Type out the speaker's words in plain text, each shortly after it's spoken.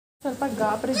ಸ್ವಲ್ಪ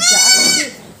ಗಾಬರಿ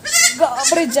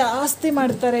ಜಾಸ್ತಿ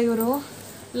ಮಾಡ್ತಾರೆ ಇವರು.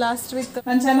 ಲಾಸ್ಟ್ ವೀಕ್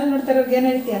ನನ್ನ ಚಾನಲ್ ನೋಡ್ತಾರೆ ಅವ್ರಿಗೆ ಏನು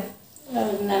ಹೇಳ್ತೀಯ?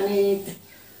 ನನಗೆ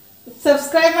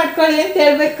ಸಬ್ಸ್ಕ್ರೈಬ್ ಮಾಡ್ಕೊಳ್ಳಿ ಅಂತ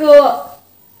ಹೇಳ್ಬೇಕು.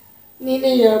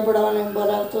 ನೀನೇ ಹೇಳ್ಬಿಡವ ನಂಗೆ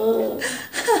ಬರೋದು.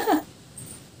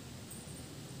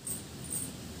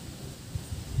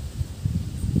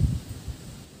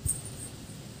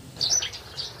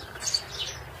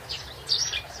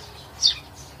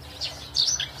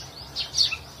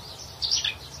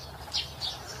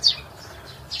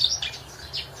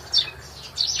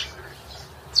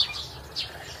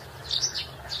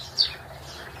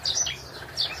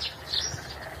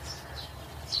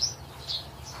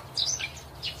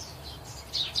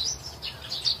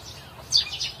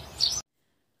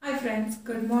 Hi friends,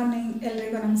 good morning.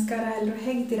 ಎಲ್ರಿಗೂ ನಮಸ್ಕಾರ. ಎಲ್ಲರೂ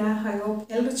ಹೇಗಿದ್ದೀರಾ? ಐ ಹೋಪ್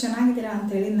ಎಲ್ಲರೂ ಚೆನ್ನಾಗಿದ್ದೀರಾ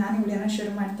ಅಂತೇಳಿ ನಾನು ವಿಡಿಯೋನ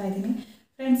ಶುರು ಮಾಡ್ತಾ ಇದ್ದೀನಿ.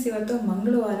 ಫ್ರೆಂಡ್ಸ್, ಇವತ್ತು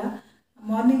ಮಂಗಳವಾರ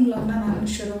ಮಾರ್ನಿಂಗ್ ವ್ಲಾಗ್ನ ನಾನು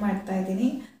ಶುರು ಮಾಡ್ತಾ ಇದ್ದೀನಿ.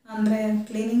 ಅಂದರೆ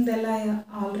ಕ್ಲೀನಿಂಗ್ದೆಲ್ಲ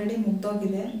ಆಲ್ರೆಡಿ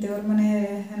ಮುಗ್ದೋಗಿದೆ. ದೇವ್ರ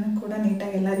ಮನೆಯನ್ನು ಕೂಡ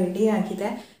ನೀಟಾಗೆಲ್ಲ ರೆಡಿ ಆಗಿದೆ.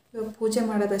 ಇವಾಗ ಪೂಜೆ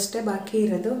ಮಾಡೋದಷ್ಟೇ ಬಾಕಿ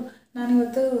ಇರೋದು.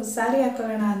 ನಾನಿವತ್ತು ಸ್ಯಾರಿ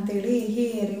ಹಾಕೊಳ್ಳೋಣ ಅಂತೇಳಿ ಈ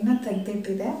ಇಯರಿಂಗ್ನ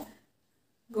ತೆಗೆದಿಟ್ಟಿದೆ.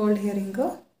 ಗೋಲ್ಡ್ ಇಯರಿಂಗು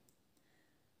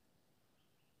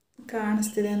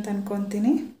ಕಾಣಿಸ್ತಿದೆ ಅಂತ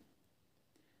ಅನ್ಕೊತೀನಿ.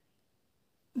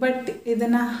 ಬಟ್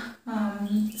ಇದನ್ನು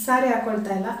ಸ್ಯಾರಿ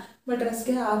ಹಾಕ್ಕೊಳ್ತಾ ಇಲ್ಲ, ಬಟ್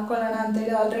ಡ್ರೆಸ್ಗೆ ಹಾಕ್ಕೊಳ್ಳೋಣ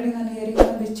ಅಂತೇಳಿ ಆಲ್ರೆಡಿ ನಾನು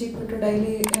ಇಯರಿಂಗ್ನ ಬಿಚ್ಚಿಟ್ಬಿಟ್ಟು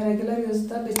ಡೈಲಿ ರೆಗ್ಯುಲರ್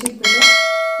ಯೂಸ್ದ ಬಿಚ್ಚಿಟ್ಬಿಟ್ಟು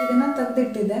ಇದನ್ನು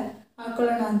ತೆಗೆದಿಟ್ಟಿದ್ದೆ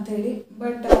ಹಾಕ್ಕೊಳ್ಳೋಣ ಅಂಥೇಳಿ.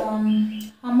 ಬಟ್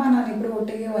ಅಮ್ಮ ನಾನಿಬ್ಬರು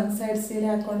ಒಟ್ಟಿಗೆ ಒಂದು ಸೈಡ್ ಸೀರೆ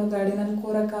ಹಾಕ್ಕೊಂಡು ಗಾಡಿನಲ್ಲಿ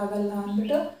ಕೂರೋಕ್ಕಾಗಲ್ಲ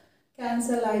ಅಂದ್ಬಿಟ್ಟು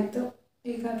ಕ್ಯಾನ್ಸಲ್ ಆಯಿತು.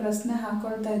 ಈಗ ಡ್ರೆಸ್ನೇ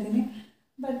ಹಾಕ್ಕೊಳ್ತಾ ಇದ್ದೀನಿ.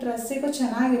 ಬಟ್ ಡ್ರೆಸ್ಸಿಗೂ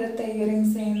ಚೆನ್ನಾಗಿರುತ್ತೆ,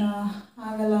 ಇಯರಿಂಗ್ಸ್ ಏನು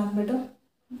ಆಗಲ್ಲ ಅಂದ್ಬಿಟ್ಟು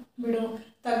ಬಿಡು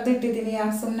ತೆಗೆದಿಟ್ಟಿದ್ದೀನಿ,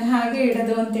 ಯಾಕೆ ಸುಮ್ಮನೆ ಹಾಗೆ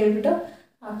ಇಡೋದು ಅಂತೇಳ್ಬಿಟ್ಟು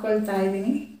ಹಾಕ್ಕೊಳ್ತಾ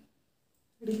ಇದ್ದೀನಿ.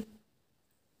 ನೋಡಿ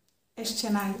ಎಷ್ಟು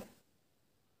ಚೆನ್ನಾಗಿದೆ.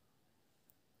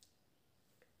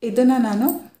 ಇದನ್ನು ನಾನು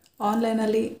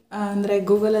ಆನ್ಲೈನಲ್ಲಿ ಅಂದರೆ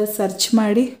ಗೂಗಲಲ್ಲಿ ಸರ್ಚ್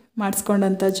ಮಾಡಿ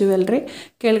ಮಾಡಿಸ್ಕೊಂಡಂಥ ಜ್ಯುವೆಲ್ರಿ.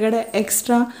 ಕೆಳಗಡೆ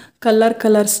ಎಕ್ಸ್ಟ್ರಾ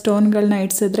ಕಲರ್ ಸ್ಟೋನ್ಗಳನ್ನ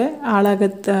ಇಡ್ಸಿದ್ರೆ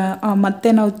ಹಾಳಾಗುತ್ತೆ,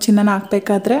 ಮತ್ತೆ ನಾವು ಚಿನ್ನನ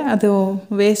ಹಾಕಬೇಕಾದ್ರೆ ಅದು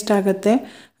ವೇಸ್ಟ್ ಆಗುತ್ತೆ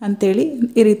ಅಂಥೇಳಿ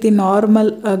ಈ ರೀತಿ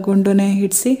ನಾರ್ಮಲ್ ಗುಂಡುನೇ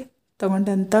ಇಡಿಸಿ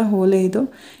ತೊಗೊಂಡಂಥ ಓಲೆ ಇದು.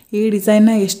 ಈ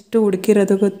ಡಿಸೈನ್ನ ಎಷ್ಟು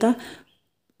ಹುಡುಕಿರೋದು ಗೊತ್ತಾ?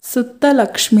 ಸುತ್ತ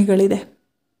ಲಕ್ಷ್ಮಿಗಳಿದೆ,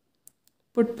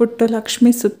 ಪುಟ್ಟ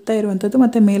ಲಕ್ಷ್ಮಿ ಸುತ್ತ ಇರುವಂಥದ್ದು,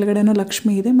 ಮತ್ತು ಮೇಲ್ಗಡೆನೂ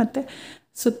ಲಕ್ಷ್ಮಿ ಇದೆ, ಮತ್ತು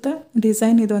ಸುತ್ತ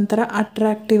ಡಿಸೈನ್ ಇದು ಒಂಥರ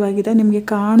ಅಟ್ರಾಕ್ಟಿವ್ ಆಗಿದೆ. ನಿಮಗೆ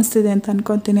ಕಾಣಿಸ್ತಿದೆ ಅಂತ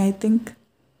ಅನ್ಕೊತೀನಿ. ಐ ಥಿಂಕ್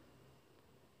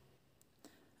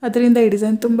ಅದರಿಂದ ಈ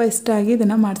ಡಿಸೈನ್ ತುಂಬ ಇಷ್ಟ ಆಗಿ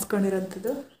ಇದನ್ನು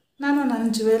ಮಾಡಿಸ್ಕೊಂಡಿರೋಂಥದ್ದು. ನಾನು ನನ್ನ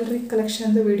ಜ್ಯುವೆಲ್ರಿ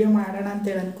ಕಲೆಕ್ಷನ್ದು ವಿಡಿಯೋ ಮಾಡೋಣ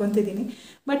ಅಂತೇಳಿ ಅಂದ್ಕೊತಿದ್ದೀನಿ.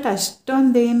 ಬಟ್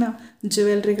ಅಷ್ಟೊಂದೇನು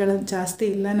ಜ್ಯುವೆಲ್ರಿಗಳು ಜಾಸ್ತಿ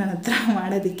ಇಲ್ಲ ನನ್ನ ಹತ್ರ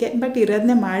ಮಾಡೋದಕ್ಕೆ. ಬಟ್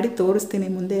ಇರೋದನ್ನೇ ಮಾಡಿ ತೋರಿಸ್ತೀನಿ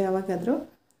ಮುಂದೆ ಯಾವಾಗಾದರೂ.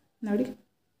 ನೋಡಿ,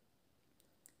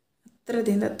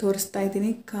 ಹತ್ರದಿಂದ ತೋರಿಸ್ತಾ ಇದ್ದೀನಿ,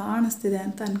 ಕಾಣಿಸ್ತಿದೆ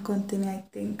ಅಂತ ಅನ್ಕೊತೀನಿ. ಐ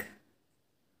ಥಿಂಕ್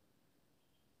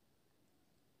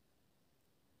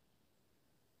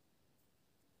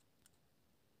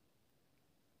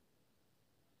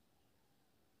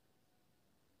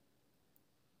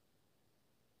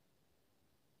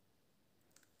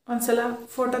ಒಂದ್ಸಲ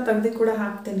ಫೋಟೋ ತೆಗೆದು ಕೂಡ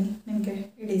ಹಾಕ್ತೀನಿ ನಿಮಗೆ,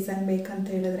 ಈ ಡಿಸೈನ್ ಬೇಕಂತ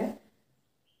ಹೇಳಿದ್ರೆ.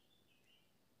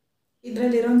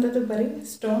 ಇದರಲ್ಲಿರೋಂಥದ್ದು ಬರೀ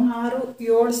ಸ್ಟೋನ್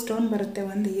 6-7 ಸ್ಟೋನ್ ಬರುತ್ತೆ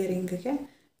ಒಂದು ಇಯರಿಂಗಿಗೆ,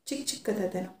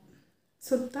 ಚಿಕ್ಕದೇನೋ.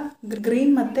 ಸುತ್ತ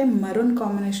ಗ್ರೀನ್ ಮತ್ತು ಮರೂನ್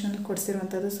ಕಾಂಬಿನೇಷನಲ್ಲಿ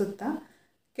ಕೊಡಿಸಿರುವಂಥದ್ದು ಸುತ್ತ.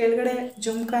 ಕೆಳಗಡೆ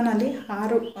ಜುಮ್ಕಾನಲ್ಲಿ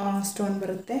 6 ಸ್ಟೋನ್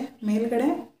ಬರುತ್ತೆ, ಮೇಲ್ಗಡೆ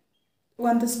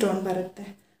 1 ಸ್ಟೋನ್ ಬರುತ್ತೆ.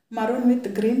 ಮರೂನ್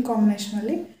ವಿತ್ ಗ್ರೀನ್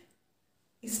ಕಾಂಬಿನೇಷನಲ್ಲಿ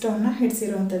ಈ ಸ್ಟೋನ್ನ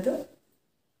ಹಿಡಿಸಿರುವಂಥದ್ದು.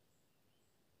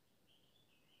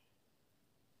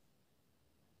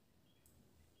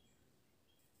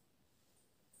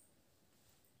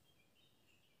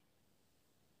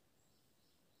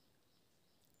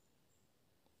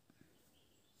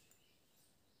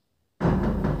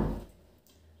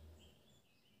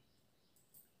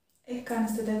 ಹೇಗೆ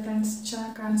ಕಾಣಿಸ್ತಿದೆ ಫ್ರೆಂಡ್ಸ್?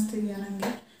 ಚೆನ್ನಾಗಿ ಕಾಣಿಸ್ತಿದೆಯಾ? ನನಗೆ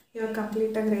ಇವಾಗ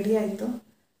ಕಂಪ್ಲೀಟಾಗಿ ರೆಡಿ ಆಯಿತು.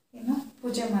 ಇನ್ನು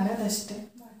ಪೂಜೆ ಮಾಡೋದಷ್ಟೇ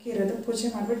ಬಾಕಿ ಇರೋದು. ಪೂಜೆ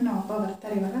ಮಾಡಿಬಿಟ್ಟು ನಮ್ಮ ಅಪ್ಪ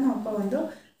ಬರ್ತಾರೆ. ಇವಾಗ ನಮ್ಮ ಅಪ್ಪ ಒಂದು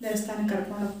ದೇವಸ್ಥಾನಕ್ಕೆ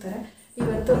ಕರ್ಕೊಂಡು ಹೋಗ್ತಾರೆ.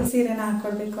 ಇವತ್ತು ಈ ಸೀರೆನ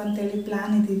ಹಾಕ್ಕೊಳ್ಬೇಕು ಅಂತೇಳಿ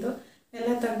ಪ್ಲ್ಯಾನ್ ಇದ್ದಿದ್ದು. ಎಲ್ಲ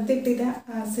ತೆಗ್ದಿಟ್ಟಿದೆ.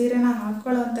 ಸೀರೆನ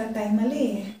ಹಾಕ್ಕೊಳ್ಳೋ ಅಂಥ ಟೈಮಲ್ಲಿ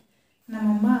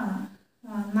ನಮ್ಮಮ್ಮ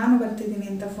ನಾನು ಬರ್ತಿದ್ದೀನಿ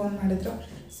ಅಂತ ಫೋನ್ ಮಾಡಿದ್ರು.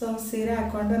 ಸೊ ಸೀರೆ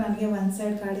ಹಾಕ್ಕೊಂಡು ನನಗೆ ಒಂದು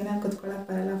ಸೈಡ್ ಗಾಡಿನ ಕುತ್ಕೊಳ್ಳೋಕೆ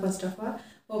ಬರೋಲ್ಲ. ಫಸ್ಟ್ ಆಫ್ ಆಲ್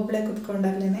ಒಬ್ಬಳೇ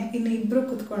ಕುತ್ಕೊಂಡಾಗ್ಲೇ, ಇನ್ನು ಇಬ್ಬರು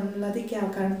ಕುತ್ಕೊಳ್ಳೋದಕ್ಕೆ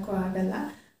ಯಾವ ಕಾರಣಕ್ಕೂ ಆಗಲ್ಲ.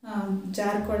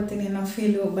 ಜಾರ್ಕೊಳ್ತೀನಿ ಅನ್ನೋ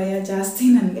ಫೀಲು, ಭಯ ಜಾಸ್ತಿ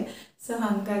ನನಗೆ. ಸೊ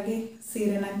ಹಾಗಾಗಿ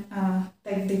ಸೀರೆನ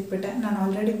ತೆಗೆದಿಟ್ಬಿಟ್ಟೆ. ನಾನು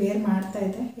ಆಲ್ರೆಡಿ ವೇರ್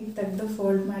ಮಾಡ್ತಾಯಿದ್ದೆ, ಈಗ ತೆಗೆದು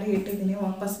ಫೋಲ್ಡ್ ಮಾಡಿ ಇಟ್ಟಿದ್ದೀನಿ.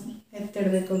 ವಾಪಸ್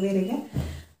ಎತ್ತಿಡಬೇಕು ಬೇರೆಗೆ.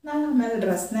 ನಾನು ಆಮೇಲೆ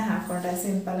ಡ್ರೆಸ್ನೇ ಹಾಕ್ಕೊಂಡೆ.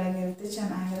 ಸಿಂಪಲಾಗಿರುತ್ತೆ,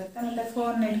 ಚೆನ್ನಾಗಿರುತ್ತೆ, ಮತ್ತು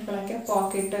ಫೋನ್ ಇಟ್ಕೊಳ್ಳೋಕ್ಕೆ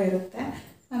ಪಾಕೆಟು ಇರುತ್ತೆ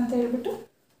ಅಂತ ಹೇಳ್ಬಿಟ್ಟು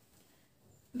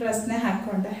ಡ್ರೆಸ್ನೇ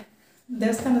ಹಾಕ್ಕೊಂಡೆ.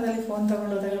 ದೇವಸ್ಥಾನದಲ್ಲಿ ಫೋನ್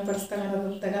ತೊಗೊಂಡೋದಾಗ, ಪರ್ಸ್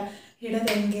ತೊಗೊಂಡೋದಾಗ ಇಡೋದು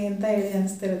ಹೆಂಗೆ ಅಂತ ಹೇಳಿ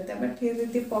ಅನಿಸ್ತಿರುತ್ತೆ. ಬಟ್ ಈ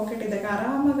ರೀತಿ ಪಾಕೆಟ್ ಇದ್ದಾಗ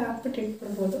ಆರಾಮಾಗಿ ಹಾಕ್ಬಿಟ್ಟು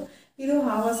ಇಟ್ಬಿಡ್ಬೋದು. ಇದು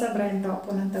ಆವಾಸ ಬ್ರ್ಯಾಂಡ್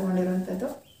ಟಾಪು ನಾನು ತಗೊಂಡಿರೋಂಥದ್ದು.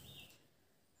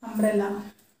 ಅಂಬ್ರೆಲಾ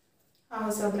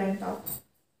ಆವಾಸ ಬ್ರ್ಯಾಂಡ್ ಟಾಪ್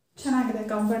ಚೆನ್ನಾಗಿದೆ,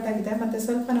 ಕಂಫರ್ಟ್ ಆಗಿದೆ. ಮತ್ತು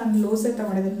ಸ್ವಲ್ಪ ನಾನು ಲೂಸೇ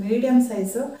ತೊಗೊಂಡಿದ್ದೀನಿ, ಮೀಡಿಯಮ್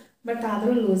ಸೈಜು, ಬಟ್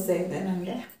ಆದರೂ ಲೂಸೇ ಇದೆ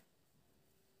ನನಗೆ.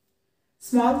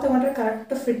 ಸ್ಮಾಲ್ ತೊಗೊಂಡ್ರೆ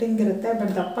ಕರೆಕ್ಟ್ ಫಿಟ್ಟಿಂಗ್ ಇರುತ್ತೆ,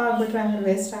 ಬಟ್ ದಪ್ಪ ಆಗಿಬಿಟ್ರೆ ಆಮೇಲೆ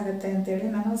ವೇಸ್ಟ್ ಆಗುತ್ತೆ ಅಂತೇಳಿ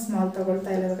ನಾನು ಸ್ಮಾಲ್ ತೊಗೊಳ್ತಾ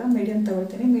ಇಲ್ಲ. ಇವಾಗ ಮೀಡಿಯಮ್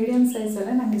ತೊಗೊಳ್ತೀನಿ. ಮೀಡಿಯಮ್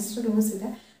ಸೈಜಲ್ಲೇ ನನಗೆ ಇಷ್ಟು ಲೂಸ್ ಇದೆ,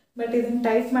 ಬಟ್ ಇದನ್ನು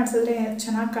ಟೈಟ್ ಮಾಡಿಸಿದ್ರೆ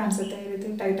ಚೆನ್ನಾಗಿ ಕಾಣಿಸುತ್ತೆ ಈ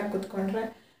ರೀತಿ ಟೈಟಾಗಿ ಕುತ್ಕೊಂಡ್ರೆ.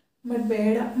 ಬಟ್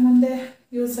ಬೇಡ, ಮುಂದೆ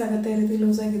ಯೂಸ್ ಆಗುತ್ತೆ ಈ ರೀತಿ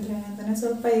ಲೂಸ್ ಆಗಿದ್ರೆ ಅಂತಲೇ.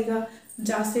 ಸ್ವಲ್ಪ ಈಗ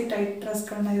ಜಾಸ್ತಿ ಟೈಟ್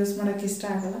ಡ್ರೆಸ್ಗಳನ್ನ ಯೂಸ್ ಮಾಡೋಕ್ಕೆ ಇಷ್ಟ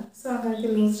ಆಗಲ್ಲ, ಸೊ ಹಾಗಾಗಿ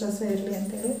ಲೂಸ್ ಡ್ರೆಸ್ಸೇ ಇರಲಿ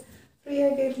ಅಂತೇಳಿ,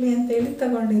 ಫ್ರೀಯಾಗಿ ಇರಲಿ ಅಂತೇಳಿ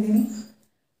ತೊಗೊಂಡಿದ್ದೀನಿ.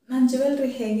 ನನ್ನ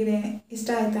ಜ್ಯುವೆಲ್ರಿ ಹೇಗಿದೆ, ಇಷ್ಟ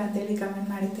ಆಯಿತಾ ಅಂತೇಳಿ ಕಮೆಂಟ್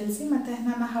ಮಾಡಿ ತಿಳಿಸಿ. ಮತ್ತು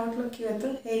ನನ್ನ ಔಟ್ಲುಕ್ ಇವತ್ತು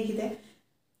ಹೇಗಿದೆ,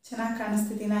 ಚೆನ್ನಾಗಿ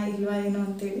ಕಾಣಿಸ್ತಿದ್ದೀನಾ ಇಲ್ವಾ ಏನು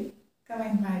ಅಂತೇಳಿ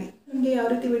ಕಮೆಂಟ್ ಮಾಡಿ. ನಿಮಗೆ ಯಾವ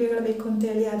ರೀತಿ ವಿಡಿಯೋಗಳು ಬೇಕು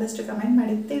ಅಂತೇಳಿ ಆದಷ್ಟು ಕಮೆಂಟ್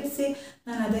ಮಾಡಿ ತಿಳಿಸಿ.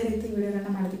 ನಾನು ಅದೇ ರೀತಿ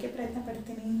ವಿಡಿಯೋಗಳನ್ನ ಮಾಡೋದಕ್ಕೆ ಪ್ರಯತ್ನ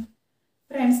ಪಡ್ತೀನಿ.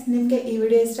 ಫ್ರೆಂಡ್ಸ್, ನಿಮಗೆ ಈ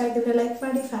ವಿಡಿಯೋ ಇಷ್ಟ ಆಗಿದ್ರೆ ಲೈಕ್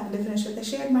ಮಾಡಿ, ಫ್ಯಾಮಿಲಿ ಫ್ರೆಂಡ್ಸ್ ಜೊತೆ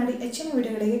ಶೇರ್ ಮಾಡಿ, ಹೆಚ್ಚಿನ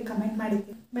ವಿಡಿಯೋಗಳಿಗೆ ಕಮೆಂಟ್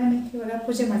ಮಾಡಿದ್ದೀನಿ. ಬನ್ನಿ ಇವಾಗ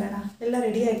ಪೂಜೆ ಮಾಡೋಣ. ಎಲ್ಲ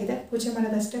ರೆಡಿಯಾಗಿದೆ, ಪೂಜೆ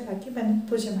ಮಾಡೋದಷ್ಟೇ ಬಾಕಿ. ಬನ್ನಿ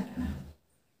ಪೂಜೆ ಮಾಡೋಣ.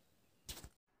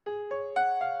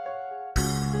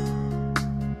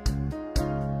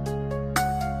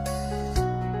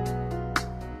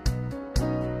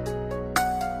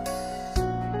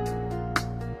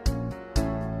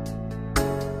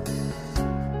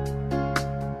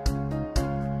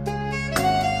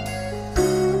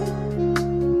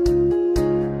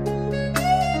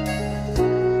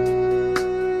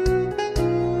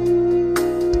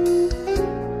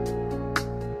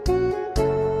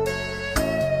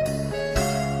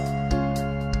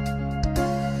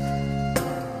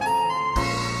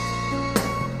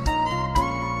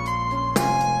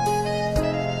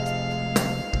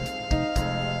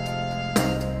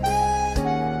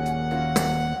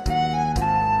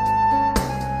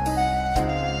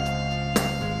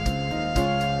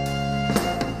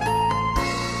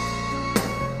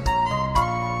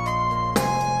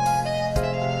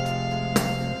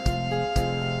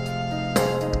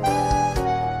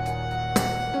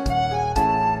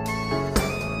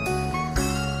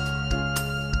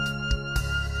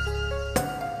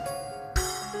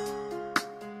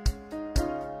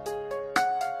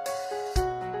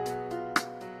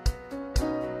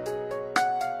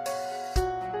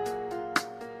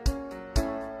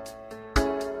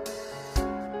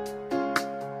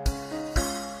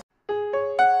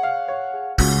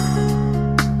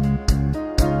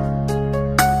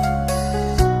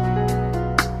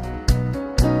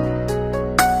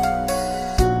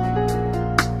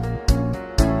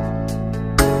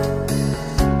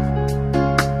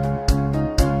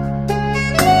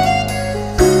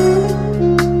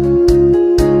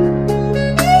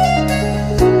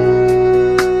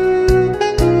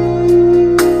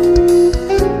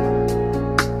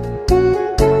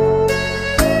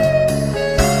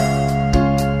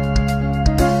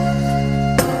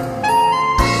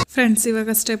 ಫ್ರೆಂಡ್ಸ್,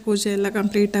 ಇವಾಗಷ್ಟೇ ಪೂಜೆ ಎಲ್ಲ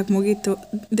ಕಂಪ್ಲೀಟಾಗಿ ಮುಗೀತು.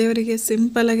 ದೇವರಿಗೆ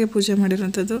ಸಿಂಪಲಾಗೆ ಪೂಜೆ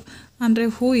ಮಾಡಿರೋಂಥದ್ದು. ಅಂದರೆ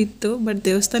ಹೂ ಇತ್ತು, ಬಟ್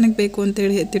ದೇವಸ್ಥಾನಕ್ಕೆ ಬೇಕು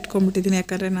ಅಂತೇಳಿ ಎತ್ತಿಟ್ಕೊಂಡ್ಬಿಟ್ಟಿದ್ದೀನಿ.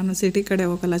 ಯಾಕಂದರೆ ನಾನು ಸಿಟಿ ಕಡೆ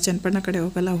ಹೋಗಲ್ಲ, ಚನ್ನಪಟ್ಟಣ ಕಡೆ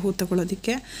ಹೋಗಲ್ಲ ಹೂ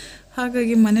ತೊಗೊಳೋದಕ್ಕೆ.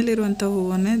 ಹಾಗಾಗಿ ಮನೇಲಿರುವಂಥ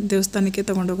ಹೂವನ್ನೇ ದೇವಸ್ಥಾನಕ್ಕೆ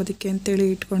ತೊಗೊಂಡೋಗೋದಕ್ಕೆ ಅಂತೇಳಿ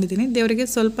ಇಟ್ಕೊಂಡಿದ್ದೀನಿ. ದೇವರಿಗೆ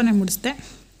ಸ್ವಲ್ಪನೇ ಮುಡಿಸ್ದೆ.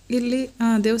 ಇಲ್ಲಿ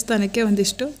ದೇವಸ್ಥಾನಕ್ಕೆ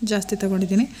ಒಂದಿಷ್ಟು ಜಾಸ್ತಿ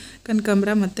ತೊಗೊಂಡಿದ್ದೀನಿ. ಕನಕಾಂಬರ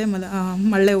ಮತ್ತು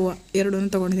ಮಳ್ಳೆ ಹೂವು ಎರಡೂ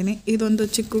ತೊಗೊಂಡಿದ್ದೀನಿ. ಇದೊಂದು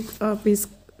ಚಿಕ್ಕ ಪೀಸ್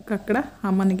ಕಕ್ಕಡ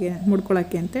ಅಮ್ಮನಿಗೆ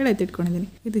ಮುಡ್ಕೊಳ್ಳೋಕ್ಕೆ ಅಂತೇಳಿ ಎತ್ತಿಟ್ಕೊಂಡಿದ್ದೀನಿ.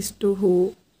 ಇದಿಷ್ಟು ಹೂವು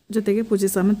ಜೊತೆಗೆ ಪೂಜೆ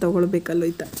ಸಾಮಾನು ತೊಗೊಳ್ಬೇಕಲ್ಲ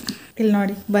ಇತ್ತ. ಇಲ್ಲಿ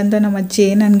ನೋಡಿ ಬಂದು ನಮ್ಮ ಅಜ್ಜಿ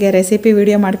ನನಗೆ ರೆಸಿಪಿ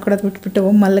ವಿಡಿಯೋ ಮಾಡ್ಕೊಡೋದು ಬಿಟ್ಬಿಟ್ಟು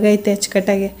ಮಲ್ಗೈತೆ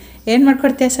ಅಚ್ಚುಕಟ್ಟಾಗೆ. ಏನು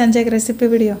ಮಾಡ್ಕೊಡ್ತೀಯ ಸಂಜೆಗೆ ರೆಸಿಪಿ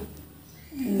ವಿಡಿಯೋ?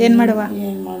 ಏನು ಮಾಡುವ?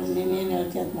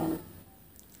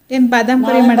 ಏನು ಬಾದಾಮ್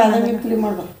ಪುರಿ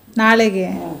ಮಾಡೋಣ ನಾಳೆಗೆ?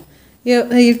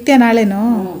 ಇರ್ತೀಯ ನಾಳೆನೂ?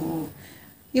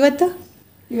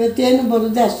 ಇವತ್ತೇನು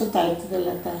ಬರೋದೇ ಅಷ್ಟು ಆಯ್ತದಲ್ಲ.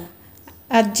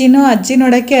 ಅಜ್ಜಿ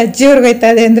ನೋಡೋಕ್ಕೆ ಅಜ್ಜಿ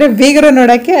ಹೊರ್ಗೋಯ್ತದೆ ಅಂದರೆ ಬೀಗರು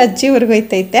ನೋಡೋಕ್ಕೆ ಅಜ್ಜಿ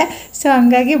ಹೊರ್ಗೋಯ್ತೈತೆ. ಸೊ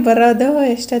ಹಂಗಾಗಿ ಬರೋದು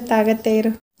ಎಷ್ಟೊತ್ತಾಗತ್ತೆ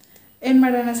ಇರು. ಏನು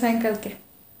ಮಾಡೋಣ ಸಾಯಂಕಾಲಕ್ಕೆ?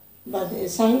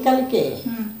 ಸಾಯಂಕಾಲಕ್ಕೆ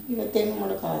ಇವತ್ತೇನು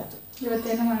ಮಾಡೋಕ್ಕಾಗತ್ತು?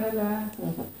 ಇವತ್ತೇನು ಮಾಡಲ್ಲ.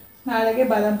 ನಾಳೆಗೆ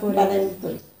ಬಾದಾಮ್ ಪುರಿ.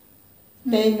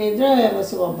 ಟೈಮ್ ಇದ್ರೆ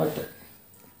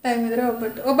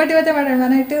ಒಬ್ಬಟ್ಟು. ಒಬ್ಬಟ್ಟು ಇವತ್ತೇ ಮಾಡೋಣ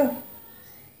ನೈಟು.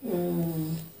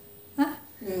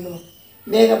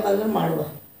 ಬೇಗ ಬಂದ್ರೆ ಮಾಡುವ.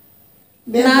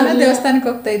 ನಾನು ದೇವಸ್ಥಾನಕ್ಕೆ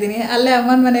ಹೋಗ್ತಾ ಇದ್ದೀನಿ. ಅಲ್ಲೇ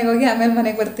ಅಮ್ಮನ ಮನೆಗೆ ಹೋಗಿ ಆಮೇಲೆ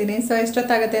ಮನೆಗೆ ಬರ್ತೀನಿ. ಸೊ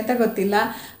ಎಷ್ಟೊತ್ತಾಗುತ್ತೆ ಅಂತ ಗೊತ್ತಿಲ್ಲ.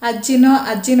 ಅಜ್ಜಿ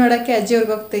ನೋಡೋಕ್ಕೆ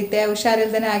ಅಜ್ಜಿಯವ್ರಿಗೆ ಹೋಗ್ತೈತೆ.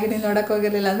 ಹುಷಾರಿಲ್ದೇ ಆಗಿ ನೋಡೋಕೆ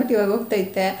ಹೋಗಿರಲಿಲ್ಲ ಅಂದ್ಬಿಟ್ಟು ಇವಾಗ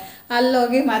ಹೋಗ್ತೈತೆ.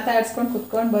 ಅಲ್ಲೋಗಿ ಮಾತಾಡ್ಸ್ಕೊಂಡು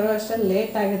ಕುತ್ಕೊಂಡು ಬರೋ ಅಷ್ಟರಲ್ಲಿ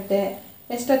ಲೇಟ್ ಆಗುತ್ತೆ.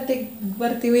 ಎಷ್ಟೊತ್ತಿಗೆ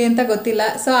ಬರ್ತೀವಿ ಅಂತ ಗೊತ್ತಿಲ್ಲ.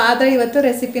 ಸೊ ಆದರೆ ಇವತ್ತು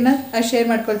ರೆಸಿಪಿನ ಶೇರ್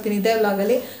ಮಾಡ್ಕೊಳ್ತೀನಿ ಇದೇ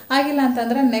ವ್ಲಾಗಲ್ಲಿ. ಆಗಿಲ್ಲ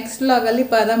ಅಂತಂದರೆ ನೆಕ್ಸ್ಟ್ ವ್ಲಾಗಲ್ಲಿ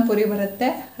ಬಾದಾಮ್ ಪುರಿ ಬರುತ್ತೆ.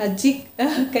 ಅಜ್ಜಿ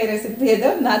ಕೈ ರೆಸಿಪಿ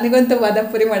ಅದು. ನನಗಂತೂ ಬಾದಾಮ್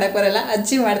ಪುರಿ ಮಾಡೋಕ್ಕೆ ಬರೋಲ್ಲ,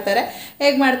 ಅಜ್ಜಿ ಮಾಡ್ತಾರೆ.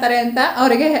 ಹೇಗೆ ಮಾಡ್ತಾರೆ ಅಂತ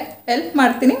ಅವರಿಗೆ ಹೆಲ್ಪ್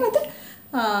ಮಾಡ್ತೀನಿ, ಮತ್ತು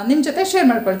ನಿಮ್ಮ ಜೊತೆ ಶೇರ್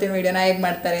ಮಾಡ್ಕೊಳ್ತೀನಿ ವೀಡಿಯೋನ ಹೇಗೆ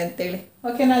ಮಾಡ್ತಾರೆ ಅಂತೇಳಿ.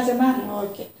 ಓಕೆನಾ ಅಜ್ಜಮ್ಮ?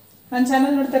 ಓಕೆ. ನನ್ನ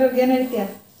ಚಾನಲ್ ನೋಡ್ತಾರೋರ್ಗೆ ಏನು ಹೇಳ್ತೀಯ?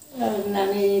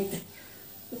 ನಾನು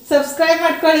ಸಬ್ಸ್ಕ್ರೈಬ್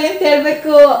ಮಾಡ್ಕೊಳ್ಳಿ ಅಂತ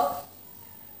ಹೇಳಬೇಕು.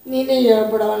 ನೀನೇ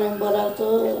ಹೇಳ್ಬಿಡವ, ನಂಗೆ ಬರೋದು.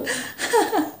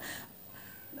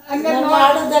 ಹಂಗೆ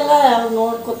ಮಾಡೋದೆಲ್ಲ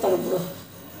ನೋಡ್ಕೊತಾರೆ ಬಿಡು.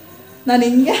 ನಾನು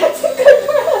ಹಿಂಗೆ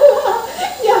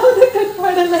ಯಾವುದೇ ಕಟ್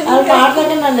ಮಾಡಲ್ಲ. ಅಲ್ಲಿ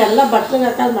ಮಾಡಿದಾಗ ನಾನೆಲ್ಲ ಬಟ್ಲಿಗೆ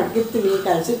ಹಾಕಿ ಮಡಗಿರ್ತೀನಿ,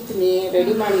 ಕಳ್ಸಿರ್ತೀನಿ,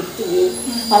 ರೆಡಿ ಮಾಡಿರ್ತೀನಿ.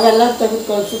 ಅವೆಲ್ಲ ತೆಗೆದು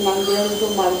ಕಳಿಸು. ನಾನು ಹೇಳಿದ್ದು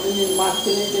ಮಾಡಿದ್ರು ನೀನು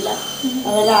ಮಾಡ್ತೀನಿ ಅಂತಿಲ್ಲ.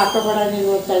 ಅವೆಲ್ಲ ಹಾಕೋಬೇಡ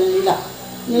ನೀನು ತಳ್ಳಿಲ್ಲ.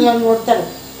 ನೀವು ನೋಡ್ತಾರೆ.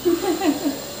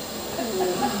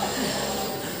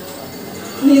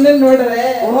 ನೀನು ನೋಡ್ರೆ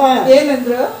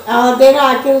ಏನಂದ್ರು? ಅದೇನೋ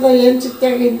ಹಾಕಿರೋದು ಏನು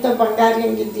ಚಿತ್ತಾಗಿ ಇಂಥ ಬಂಗಾರ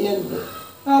ಹೆಂಗಿದ್ದೀಯ ಅಂದ್ರು.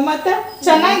 ಮತ್ತೆ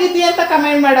ಚೆನ್ನಾಗಿದ್ದೀಯ ಅಂತ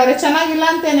ಕಮೆಂಟ್ ಮಾಡೋರೆ. ಚೆನ್ನಾಗಿಲ್ಲ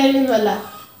ಅಂತ ಏನು ಹೇಳಿಲ್ವಲ್ಲ.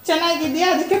 ಚೆನ್ನಾಗಿದೆಯಾ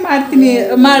ಅದಕ್ಕೆ ಮಾಡ್ತೀನಿ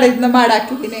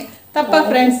ಮಾಡಾಕಿದ್ದೀನಿ. ತಪ್ಪ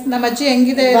ಫ್ರೆಂಡ್ಸ್? ನಮ್ಮ ಅಜ್ಜಿ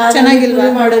ಹೆಂಗಿದೆ? ಚೆನ್ನಾಗಿಲ್ವಾ?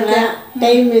 ಮಾಡೋಣ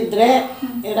ಟೈಮ್ ಇದ್ರೆ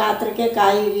ರಾತ್ರಿಗೆ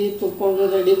ಕಾಯಿ ತುರ್ಕೊಂಡು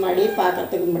ರೆಡಿ ಮಾಡಿ ಪಾಕ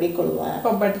ತೆಗೆದು ಮಡಿಕೊಳ್ಳುವ.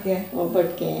 ಒಬ್ಬಟ್ಟಿಗೆ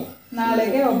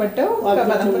ನಾಳೆಗೆ ಒಬ್ಬಟ್ಟು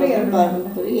ಬಾದಾಮಿ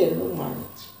ಎರಡು ಮಾಡು.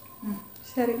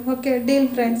 ಸರಿ, ಓಕೆ, ಡೀಲ್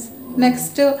ಫ್ರೆಂಡ್ಸ್.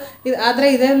 ನೆಕ್ಸ್ಟು ಆದರೆ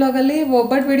ಇದೇ ವ್ಲಾಗಲ್ಲಿ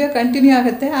ಒಬ್ಬಟ್ಟು ವಿಡಿಯೋ ಕಂಟಿನ್ಯೂ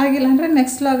ಆಗುತ್ತೆ. ಆಗಿಲ್ಲ ಅಂದರೆ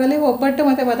ನೆಕ್ಸ್ಟ್ ವ್ಲಾಗಲ್ಲಿ ಒಬ್ಬಟ್ಟು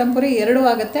ಮತ್ತು ಬಾದಾಮಿ ಎರಡೂ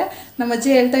ಆಗುತ್ತೆ. ನಮ್ಮ ಅಜ್ಜಿ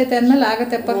ಹೇಳ್ತೈತೆ ಅಂದಮೇಲೆ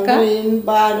ಆಗುತ್ತೆ ಪಕ್ಕ. ಇನ್ನು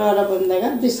ಭಾನುವಾರ ಬಂದಾಗ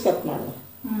ಬಿಸ್ಕತ್ ಮಾಡು.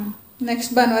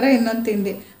 ನೆಕ್ಸ್ಟ್ ಭಾನುವಾರ ಇನ್ನೊಂದು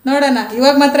ತಿಂಡಿ ನೋಡೋಣ.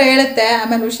 ಇವಾಗ ಮಾತ್ರ ಹೇಳುತ್ತೆ,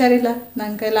 ಆಮೇಲೆ ಹುಷಾರಿಲ್ಲ,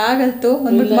 ನನ್ನ ಕೈಲಿ ಆಗಲ್ತು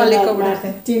ಅಂದ್ಬಿಟ್ಟು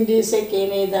ಮಲ್ಲಿಕೋಗ್ಬಿಡುತ್ತೆ. ತಿಂಡಿ ಸಕ್ಕೆ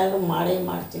ಏನೇ ಇದಾದ್ರೂ ಮಾಡೇ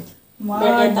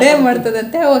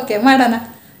ಮಾಡ್ತದಂತೆ. ಓಕೆ, ಮಾಡೋಣ.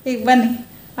 ಈಗ ಬನ್ನಿ,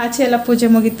 ಆಚೆ ಎಲ್ಲ ಪೂಜೆ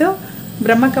ಮುಗೀತು.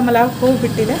 ಬ್ರಹ್ಮಕಮಲ ಹೂ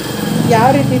ಬಿಟ್ಟಿದೆ. ಯಾವ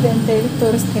ರೀತಿ ಇದೆ ಅಂತ ಹೇಳಿ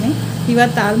ತೋರಿಸ್ತೀನಿ.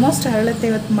 ಇವತ್ತು ಆಲ್ಮೋಸ್ಟ್ ಅರಳುತ್ತೆ.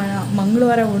 ಇವತ್ತು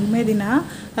ಮಂಗಳವಾರ ಹುಣ್ಣಿಮೆ ದಿನ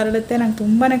ಅರಳುತ್ತೆ. ನಂಗೆ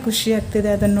ತುಂಬಾ ಖುಷಿ ಆಗ್ತಿದೆ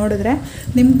ಅದನ್ನು ನೋಡಿದ್ರೆ.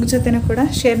 ನಿಮ್ಮ ಜೊತೆನೂ ಕೂಡ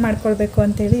ಶೇರ್ ಮಾಡ್ಕೊಳ್ಬೇಕು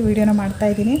ಅಂತೇಳಿ ವಿಡಿಯೋನ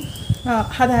ಮಾಡ್ತಾಯಿದ್ದೀನಿ.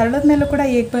 ಅದು ಅರಳದ ಮೇಲೂ ಕೂಡ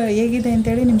ಹೇಗಿದೆ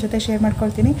ಅಂತೇಳಿ ನಿಮ್ಮ ಜೊತೆ ಶೇರ್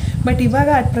ಮಾಡ್ಕೊಳ್ತೀನಿ. ಬಟ್ ಇವಾಗ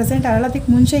ಅಟ್ ಪ್ರೆಸೆಂಟ್ ಅರಳೋದಕ್ಕೆ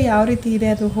ಮುಂಚೆ ಯಾವ ರೀತಿ ಇದೆ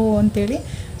ಅದು ಹೂ ಅಂತೇಳಿ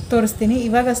ತೋರಿಸ್ತೀನಿ.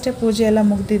 ಇವಾಗಷ್ಟೇ ಪೂಜೆ ಎಲ್ಲ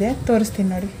ಮುಗಿದಿದೆ, ತೋರಿಸ್ತೀನಿ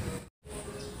ನೋಡಿ.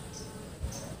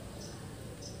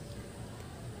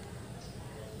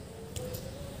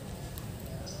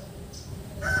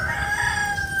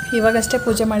 ಇವಾಗಷ್ಟೇ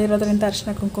ಪೂಜೆ ಮಾಡಿರೋದ್ರಿಂದ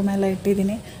ಅರಿಶಿನ ಕುಂಕುಮ ಎಲ್ಲ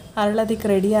ಇಟ್ಟಿದ್ದೀನಿ. ಅರಳೋದಕ್ಕೆ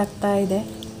ರೆಡಿ ಆಗ್ತಾ ಇದೆ.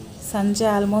 ಸಂಜೆ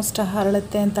ಆಲ್ಮೋಸ್ಟ್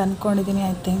ಅರಳುತ್ತೆ ಅಂತ ಅಂದ್ಕೊಂಡಿದ್ದೀನಿ.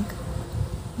 ಐ ಥಿಂಕ್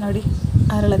ನೋಡಿ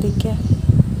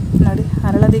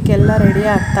ಅರಳೋದಕ್ಕೆಲ್ಲ ರೆಡಿ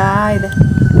ಆಗ್ತಾ ಇದೆ.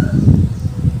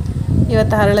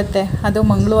 ಇವತ್ತು ಅರಳುತ್ತೆ. ಅದು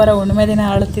ಮಂಗಳವಾರ ಹುಣ್ಣಿಮೆ ದಿನ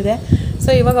ಅರಳುತ್ತಿದೆ. ಸೊ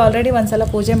ಇವಾಗ ಆಲ್ರೆಡಿ ಒಂದು ಸಲ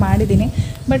ಪೂಜೆ ಮಾಡಿದ್ದೀನಿ.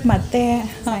 ಬಟ್ ಮತ್ತೆ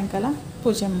ಸಾಯಂಕಾಲ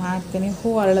ಪೂಜೆ ಮಾಡ್ತೀನಿ ಹೂ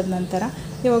ಅರಳದ ನಂತರ.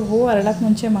 ಇವಾಗ ಹೂ ಅರಳಕ್ಕೆ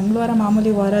ಮುಂಚೆ ಮಂಗಳವಾರ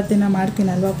ಮಾಮೂಲಿ ವಾರದ ದಿನ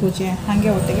ಮಾಡ್ತೀನಲ್ವ ಪೂಜೆ, ಹಾಗೆ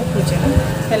ಒಟ್ಟಿಗೆ ಪೂಜೆನ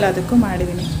ಎಲ್ಲದಕ್ಕೂ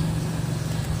ಮಾಡಿದ್ದೀನಿ.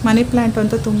 ಮನಿ ಪ್ಲ್ಯಾಂಟ್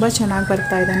ಅಂತೂ ತುಂಬ ಚೆನ್ನಾಗಿ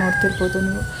ಬರ್ತಾಯಿದೆ. ನೋಡ್ತಿರ್ಬೋದು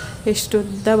ನೀವು, ಎಷ್ಟು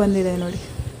ಉದ್ದ ಬಂದಿದೆ ನೋಡಿ,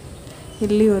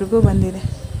 ಇಲ್ಲಿವರೆಗೂ ಬಂದಿದೆ.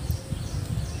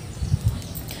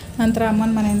 ನಂತರ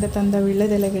ಅಮ್ಮನ ಮನೆಯಿಂದ ತಂದ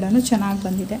ವೀಳ್ಯದೆಲೆ ಗಿಡನೂ ಚೆನ್ನಾಗಿ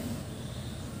ಬಂದಿದೆ.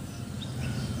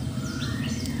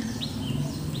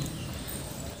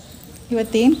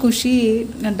 ಇವತ್ತೇನು ಖುಷಿ,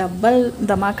 ಡಬ್ಬಲ್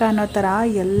ಧಮಾಕ ಅನ್ನೋ ಥರ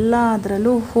ಎಲ್ಲ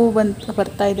ಅದರಲ್ಲೂ ಹೂ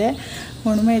ಬರ್ತಾಯಿದೆ.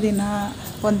 ಹುಣ್ಣಿಮೆ ದಿನ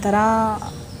ಒಂಥರ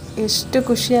ಎಷ್ಟು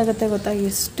ಖುಷಿ ಆಗುತ್ತೆ ಗೊತ್ತಾ,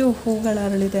 ಎಷ್ಟು ಹೂಗಳು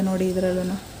ಅರಳಿದೆ ನೋಡಿ.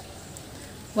 ಇದರಲ್ಲೂ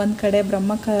ಒಂದು ಕಡೆ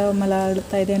ಬ್ರಹ್ಮಕಮಲ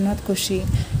ಅರಳುತ್ತಾ ಇದೆ ಅನ್ನೋದು ಖುಷಿ,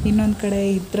 ಇನ್ನೊಂದು ಕಡೆ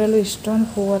ಇದರಲ್ಲೂ ಇಷ್ಟೊಂದು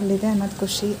ಹೂ ಅರಳಿದೆ ಅನ್ನೋದು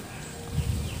ಖುಷಿ.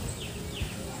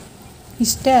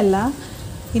 ಇಷ್ಟೇ ಅಲ್ಲ,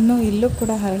 ಇನ್ನೂ ಇಲ್ಲೂ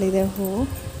ಕೂಡ ಹರಳಿದೆ ಹೂವು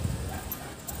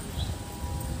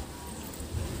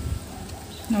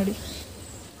ನೋಡಿ.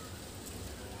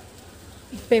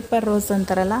 ಪೇಪರ್ ರೋಸ್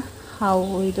ಅಂತಾರಲ್ಲ ಆ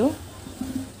ಹೂವು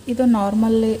ಇದು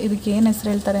ನಾರ್ಮಲ್ಲಿ. ಇದಕ್ಕೆ ಏನು ಹೆಸ್ರು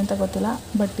ಹೇಳ್ತಾರೆ ಅಂತ ಗೊತ್ತಿಲ್ಲ.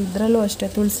 ಬಟ್ ಇದರಲ್ಲೂ ಅಷ್ಟೇ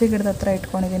ತುಳಸಿ ಗಿಡದ ಹತ್ರ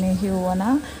ಇಟ್ಕೊಂಡಿದ್ದೀನಿ ಈ ಹೂವನ್ನ.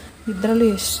 ಇದರಲ್ಲೂ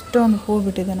ಎಷ್ಟೊಂದು ಹೂ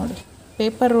ಬಿಟ್ಟಿದೆ ನೋಡಿ.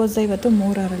 ಪೇಪರ್ ರೋಸ್ ಇವತ್ತು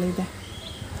 3 ಅರಳಿದೆ.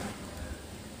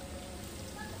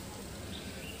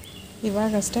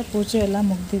 ಇವಾಗಷ್ಟೇ ಪೂಜೆ ಎಲ್ಲ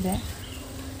ಮುಗಿದಿದೆ.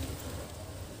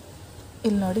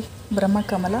 ಇಲ್ಲಿ ನೋಡಿ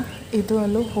ಬ್ರಹ್ಮಕಮಲ, ಇದು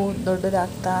ಅಲ್ಲೂ ಹೂ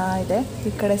ದೊಡ್ಡದಾಗ್ತಾ ಇದೆ.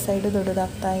 ಈ ಕಡೆ ಸೈಡು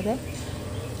ದೊಡ್ಡದಾಗ್ತಾ ಇದೆ.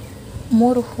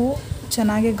 3 ಹೂ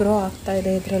ಚೆನ್ನಾಗಿ ಗ್ರೋ ಆಗ್ತಾ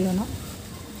ಇದೆ ಇದರಲ್ಲೂ.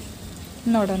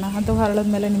 ನೋಡೋಣ, ಅದು ಹರಳದ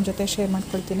ಮೇಲೆ ನಿಮ್ಮ ಜೊತೆ ಶೇರ್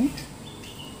ಮಾಡ್ಕೊಳ್ತೀನಿ.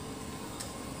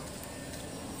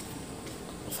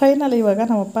 ಫೈನಲ್ ಇವಾಗ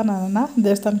ನಮ್ಮಪ್ಪ ನನ್ನನ್ನು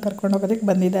ದೇವಸ್ಥಾನಕ್ಕೆ ಕರ್ಕೊಂಡು ಹೋಗೋದಕ್ಕೆ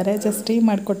ಬಂದಿದ್ದಾರೆ. ಜಸ್ಟ್ ಟೀ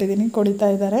ಮಾಡಿಕೊಟ್ಟಿದ್ದೀನಿ, ಕುಡಿತಾ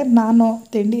ಇದ್ದಾರೆ. ನಾನು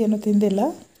ತಿಂಡಿ ಏನು ತಿಂದಿಲ್ಲ.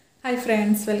 Hi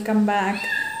friends, welcome back.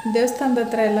 ದೇವಸ್ಥಾನದ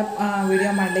ಹತ್ರ ಎಲ್ಲ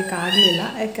ವಿಡಿಯೋ ಮಾಡಲಿಕ್ಕೆ ಆಗಲಿಲ್ಲ,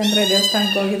 ಯಾಕಂದರೆ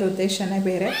ದೇವಸ್ಥಾನಕ್ಕೆ ಹೋಗಿದ್ದ ಉದ್ದೇಶನೇ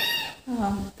ಬೇರೆ.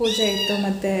 ಪೂಜೆ ಇತ್ತು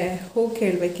ಮತ್ತು ಹೂ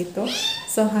ಕೇಳಬೇಕಿತ್ತು.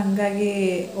 ಸೊ ಹಾಗಾಗಿ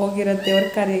ಹೋಗಿರೋ ದೇವ್ರ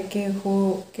ಕಾರ್ಯಕ್ಕೆ ಹೂ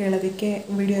ಕೇಳೋದಕ್ಕೆ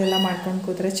ವಿಡಿಯೋ ಎಲ್ಲ ಮಾಡ್ಕೊಂಡು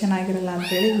ಕೂತ್ರೆ ಚೆನ್ನಾಗಿರಲ್ಲ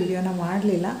ಅಂಥೇಳಿ ವಿಡಿಯೋನ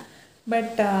ಮಾಡಲಿಲ್ಲ.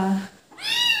 ಬಟ್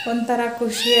ಒಂಥರ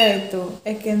ಖುಷಿ ಆಯಿತು,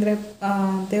 ಯಾಕೆಂದರೆ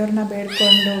ದೇವ್ರನ್ನ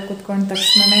ಬೇಡ್ಕೊಂಡು ಕೂತ್ಕೊಂಡ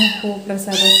ತಕ್ಷಣವೇ ಹೂ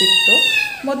ಪ್ರಸಾದ ಸಿಕ್ತು.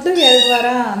 ಮೊದಲು 2 ವಾರ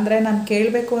ಅಂದರೆ ನಾನು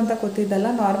ಕೇಳಬೇಕು ಅಂತ ಕೂತಿದ್ದಲ್ಲ,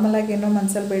 ನಾರ್ಮಲಾಗಿ ಏನೋ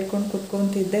ಮನಸ್ಸಲ್ಲಿ ಬೇಡ್ಕೊಂಡು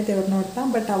ಕೂತ್ಕೊತಿದ್ದೆ ದೇವ್ರು ನೋಡ್ತಾ.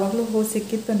 ಬಟ್ ಆವಾಗಲೂ ಹೂ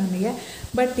ಸಿಕ್ಕಿತ್ತು ನನಗೆ.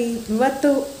 ಬಟ್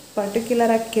ಇವತ್ತು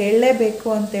ಪರ್ಟಿಕ್ಯುಲರಾಗಿ ಕೇಳಲೇಬೇಕು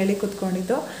ಅಂತೇಳಿ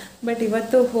ಕೂತ್ಕೊಂಡಿದ್ದು. ಬಟ್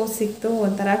ಇವತ್ತು ಹೂ ಸಿಕ್ತು,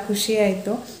 ಒಂಥರ ಖುಷಿ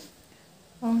ಆಯಿತು.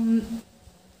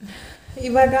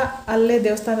 ಇವಾಗ ಅಲ್ಲೇ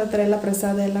ದೇವಸ್ಥಾನದ ಹತ್ರ ಎಲ್ಲ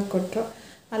ಪ್ರಸಾದ ಎಲ್ಲ ಕೊಟ್ಟರು.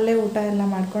 ಅಲ್ಲೇ ಊಟ ಎಲ್ಲ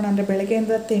ಮಾಡ್ಕೊಂಡು, ಅಂದರೆ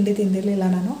ಬೆಳಗ್ಗೆಯಿಂದ ತಿಂಡಿ ತಿಂದಿರಲಿಲ್ಲ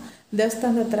ನಾನು.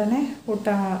 ದೇವಸ್ಥಾನದ ಹತ್ರನೇ ಊಟ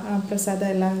ಪ್ರಸಾದ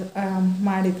ಎಲ್ಲ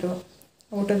ಮಾಡಿದರು.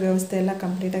 ಊಟದ ವ್ಯವಸ್ಥೆ ಎಲ್ಲ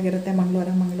ಕಂಪ್ಲೀಟಾಗಿರುತ್ತೆ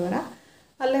ಮಂಗಳವಾರ.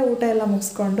 ಅಲ್ಲೇ ಊಟ ಎಲ್ಲ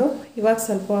ಮುಗಿಸ್ಕೊಂಡು ಇವಾಗ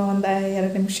ಸ್ವಲ್ಪ ಒಂದು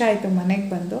 2 ನಿಮಿಷ ಆಯಿತು ಮನೆಗೆ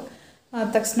ಬಂದು.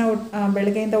 ತಕ್ಷಣ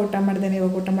ಬೆಳಗ್ಗೆಯಿಂದ ಊಟ ಮಾಡಿದೆ.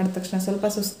 ಇವಾಗ ಊಟ ಮಾಡಿದ ತಕ್ಷಣ ಸ್ವಲ್ಪ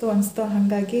ಸುಸ್ತು ಅನಿಸ್ತು,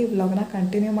 ಹಾಗಾಗಿ ವ್ಲಾಗ್ನ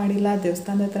ಕಂಟಿನ್ಯೂ ಮಾಡಿಲ್ಲ.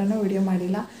 ದೇವಸ್ಥಾನದ ಹತ್ರನೂ ವಿಡಿಯೋ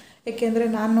ಮಾಡಿಲ್ಲ, ಏಕೆಂದರೆ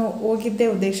ನಾನು ಹೋಗಿದ್ದೇ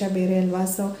ಉದ್ದೇಶ ಬೇರೆ ಅಲ್ವಾ.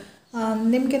 ಸೊ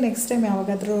ನಿಮಗೆ ನೆಕ್ಸ್ಟ್ ಟೈಮ್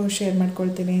ಯಾವಾಗಾದರೂ ಶೇರ್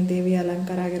ಮಾಡ್ಕೊಳ್ತೀನಿ. ದೇವಿ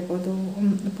ಅಲಂಕಾರ ಆಗಿರ್ಬೋದು,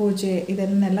 ಪೂಜೆ,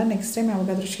 ಇದನ್ನೆಲ್ಲ ನೆಕ್ಸ್ಟ್ ಟೈಮ್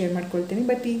ಯಾವಾಗಾದರೂ ಶೇರ್ ಮಾಡ್ಕೊಳ್ತೀನಿ.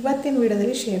 ಬಟ್ ಇವತ್ತಿನ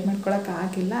ವೀಡಿಯೋದಲ್ಲಿ ಶೇರ್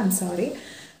ಮಾಡ್ಕೊಳಕ್ಕಾಗಿಲ್ಲ, ಸಾರಿ.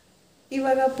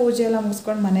 ಇವಾಗ ಪೂಜೆ ಎಲ್ಲ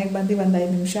ಮುಗಿಸ್ಕೊಂಡು ಮನೆಗೆ ಬಂದು ಒಂದು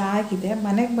 5 ನಿಮಿಷ ಆಗಿದೆ.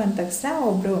 ಮನೆಗೆ ಬಂದ ತಕ್ಷಣ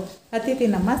ಒಬ್ಬರು ಅತಿಥಿ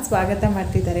ನಮ್ಮ ಸ್ವಾಗತ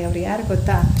ಮಾಡ್ತಿದ್ದಾರೆ. ಅವ್ರು ಯಾರು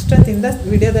ಗೊತ್ತಾ? ಅಷ್ಟೊತ್ತಿಂದ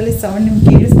ವಿಡಿಯೋದಲ್ಲಿ ಸೌಂಡ್ ನಿಮ್ಗೆ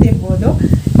ಕೇಳಿಸ್ತಿರ್ಬೋದು,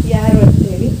 ಯಾರು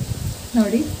ಅಂತೇಳಿ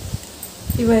ನೋಡಿ.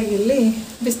 ಇವಾಗ ಇಲ್ಲಿ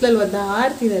ಬಿಸಿಲಲ್ಲಿ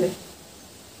ಒದ್ದಾಡ್ತಿದ್ದಾರೆ.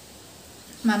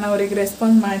 ನಾನು ಅವ್ರಿಗೆ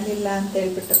ರೆಸ್ಪಾನ್ಸ್ ಮಾಡಲಿಲ್ಲ ಅಂತ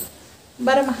ಹೇಳ್ಬಿಟ್ಟು.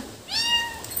 ಬರಮ್ಮ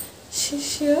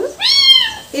ಶಿಶು,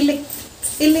 ಇಲ್ಲಿ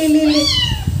ಇಲ್ಲಿ ಇಲ್ಲಿ ಇಲ್ಲಿ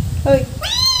ಓಯ್,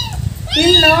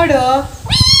 ಇಲ್ಲಿ ನೋಡು,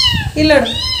 ಇಲ್ಲಿ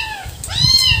ನೋಡು,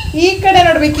 ಈ ಕಡೆ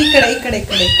ನೋಡ್ಬೇಕು, ಈ ಕಡೆ ಈ ಕಡೆ ಈ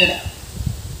ಕಡೆ ಈ ಕಡೆ.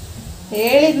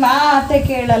 ಹೇಳಿದ ಮಾತೆ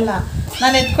ಕೇಳಲ್ಲ,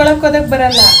 ನಾನು ಎತ್ಕೊಳಕ್ಕೆ ಹೋದಕ್ಕೆ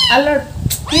ಬರಲ್ಲ. ಅಲ್ಲಿ ನೋಡು,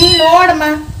 ಇಲ್ಲಿ ನೋಡಮ್ಮ,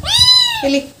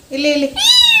 ಇಲ್ಲಿ ಇಲ್ಲಿ ಇಲ್ಲಿ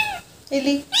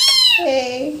ಇಲ್ಲಿ.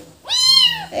 ಏಯ್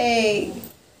ಏಯ್,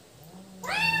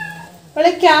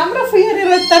 ಒಳ್ಳೆ ಕ್ಯಾಮ್ರಾ ಫಿಯರ್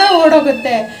ಇರೋ ಥರ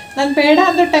ಓಡೋಗುತ್ತೆ. ನಾನು ಬೇಡ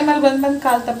ಅಂದ ಟೈಮಲ್ಲಿ ಬಂದು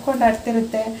ಕಾಲು ತಪ್ಕೊಂಡು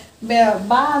ಆಡ್ತಿರುತ್ತೆ.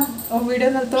 ಬಾ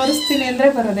ವಿಡಿಯೋನಲ್ಲಿ ತೋರಿಸ್ತೀನಿ ಅಂದರೆ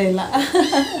ಬರೋದೇ ಇಲ್ಲ.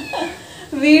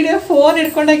 ವಿಡಿಯೋ ಫೋನ್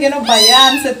ಹಿಡ್ಕೊಂಡಾಗ ಏನೋ ಭಯ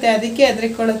ಅನಿಸುತ್ತೆ, ಅದಕ್ಕೆ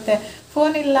ಹೆದರಿಕೊಳ್ಳುತ್ತೆ.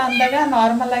 ಫೋನ್ ಇಲ್ಲ ಅಂದಾಗ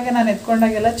ನಾರ್ಮಲಾಗಿ ನಾನು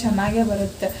ಎತ್ಕೊಂಡಾಗೆಲ್ಲ ಚೆನ್ನಾಗೇ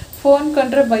ಬರುತ್ತೆ. ಫೋನ್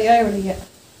ಕಂಡ್ರೆ ಭಯ ಇವಳಿಗೆ,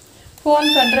 ಫೋನ್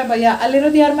ಕಂಡ್ರೆ ಭಯ.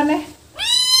 ಅಲ್ಲಿರೋದು ಯಾರ ಮನೆ?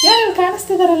 ಯಾರು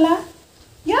ಕಾಣಿಸ್ತಿದಾರಲ್ಲ?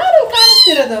 ಯಾರು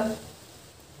ಕಾಣಿಸ್ತಿರೋದು?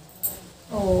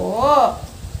 ಓ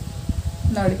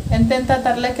ನೋಡಿ, ಎಂತೆಂಥ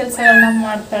ತರಲೆ ಕೆಲಸಗಳನ್ನ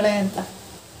ಮಾಡ್ತಾಳೆ ಅಂತ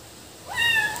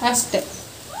ಅಷ್ಟೇ.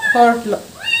 ಹೊರಟ್ಲು.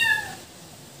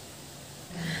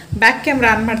 ಬ್ಯಾಕ್ ಕ್ಯಾಮ್ರಾ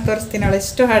ಆನ್ ಮಾಡಿ ತೋರಿಸ್ತೀನಿ ಅವಳು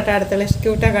ಎಷ್ಟು ಆಟ ಆಡ್ತಾಳೆ, ಎಷ್ಟು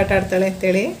ಕ್ಯೂಟಾಗಿ ಆಟ ಆಡ್ತಾಳೆ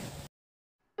ಅಂತೇಳಿ.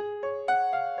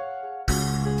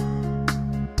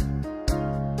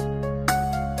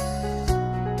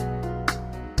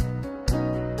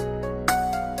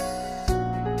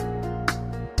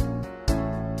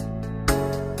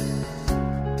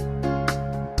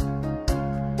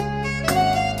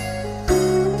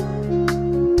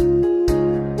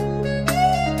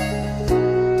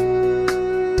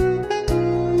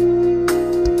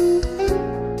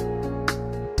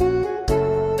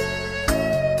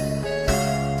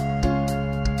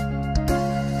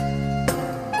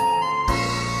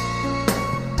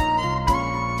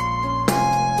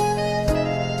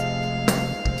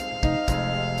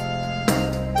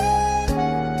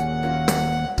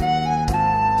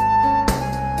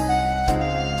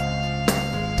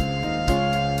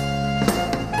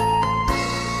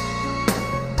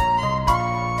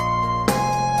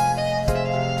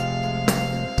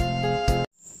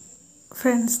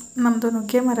 ಫ್ರೆಂಡ್ಸ್, ನಮ್ಮದು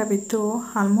ನುಗ್ಗೆ ಮರ ಬಿದ್ದು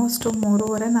ಆಲ್ಮೋಸ್ಟು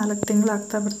 3.5-4 ತಿಂಗಳು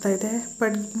ಆಗ್ತಾ ಬರ್ತಾಯಿದೆ.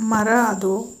 ಬಟ್ ಮರ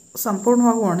ಅದು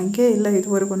ಸಂಪೂರ್ಣವಾಗಿ ಒಣಗೇ ಇಲ್ಲ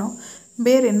ಇದುವರೆಗೂ.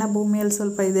 ಬೇರೆ ಇನ್ನು ಭೂಮಿಯಲ್ಲಿ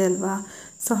ಸ್ವಲ್ಪ ಇದೆ ಅಲ್ವಾ,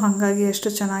 ಸೊ ಹಾಗಾಗಿ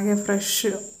ಎಷ್ಟು ಚೆನ್ನಾಗಿ ಫ್ರೆಶ್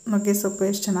ನುಗ್ಗೆ ಸೊಪ್ಪು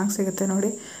ಎಷ್ಟು ಚೆನ್ನಾಗಿ ಸಿಗುತ್ತೆ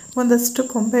ನೋಡಿ. ಒಂದಷ್ಟು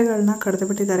ಕೊಂಬೆಗಳನ್ನ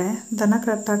ಕಡ್ದುಬಿಟ್ಟಿದ್ದಾರೆ. ದನ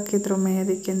ಕಟ್ಟಾಕಿದ್ರು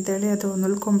ಮೇಯೋದಕ್ಕೆ ಅಂತೇಳಿ, ಅದು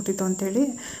ನುಲ್ಕೊಂಬಿಟ್ಟಿತ್ತು ಅಂತೇಳಿ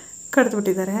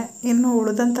ಕಡ್ದುಬಿಟ್ಟಿದ್ದಾರೆ. ಇನ್ನು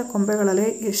ಉಳಿದಂಥ ಕೊಂಬೆಗಳಲ್ಲಿ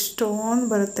ಎಷ್ಟೊಂದು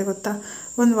ಬರುತ್ತೆ ಗೊತ್ತಾ.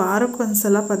 ಒಂದು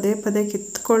ವಾರಕ್ಕೊಂದ್ಸಲ ಪದೇ ಪದೇ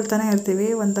ಕಿತ್ಕೊಳ್ತಾನೆ ಇರ್ತೀವಿ.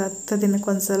 ಒಂದು 10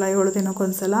 ದಿನಕ್ಕೊಂದ್ಸಲ, 7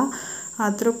 ದಿನಕ್ಕೊಂದ್ಸಲ,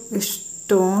 ಆದರೂ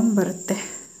ಎಷ್ಟೊಂದು ಬರುತ್ತೆ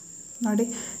ನೋಡಿ.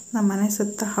 ನಮ್ಮ ಮನೆ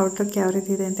ಸುತ್ತ ಔಟ್ಲುಕ್ ಯಾವ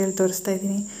ರೀತಿ ಇದೆ ಅಂತೇಳಿ ತೋರಿಸ್ತಾ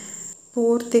ಇದ್ದೀನಿ.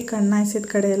 ಪೂರ್ತಿ ಕಣ್ಣಾಯಿಸಿದ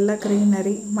ಕಡೆ ಎಲ್ಲ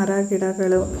ಗ್ರೀನರಿ, ಮರ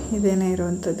ಗಿಡಗಳು ಇದೇನೇ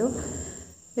ಇರುವಂಥದ್ದು.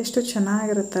 ಎಷ್ಟು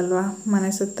ಚೆನ್ನಾಗಿರುತ್ತಲ್ವ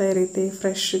ಮನೆ ಸುತ್ತ ಈ ರೀತಿ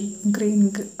ಫ್ರೆಶ್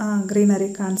ಗ್ರೀನರಿ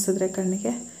ಕಾಣಿಸಿದ್ರೆ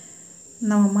ಕಣ್ಣಿಗೆ.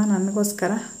 ನಮ್ಮಮ್ಮ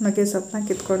ನನಗೋಸ್ಕರ ನುಗ್ಗೆ ಸೊಪ್ಪನ್ನ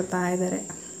ಕಿತ್ಕೊಡ್ತಾ ಇದ್ದಾರೆ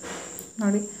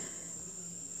ನೋಡಿ.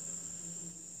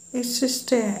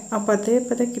 ಇಷ್ಟೇ ಪದೇ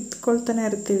ಪದೇ ಕಿತ್ಕೊಳ್ತಾನೆ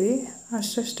ಇರ್ತೀವಿ,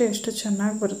 ಅಷ್ಟೇ ಎಷ್ಟು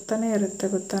ಚೆನ್ನಾಗಿ ಬರ್ತಾನೆ ಇರುತ್ತೆ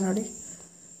ಗೊತ್ತಾ ನೋಡಿ.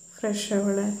 ಫ್ರೆಶ್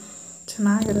ಒಳ್ಳೆ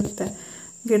ಚೆನ್ನಾಗಿರುತ್ತೆ.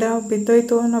 ಗಿಡ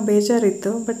ಬಿದ್ದೋಯ್ತು ಅನ್ನೋ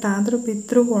ಬೇಜಾರಿತ್ತು, ಬಟ್ ಆದರೂ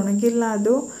ಬಿದ್ದರೂ ಒಣಗಿಲ್ಲ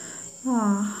ಅದು.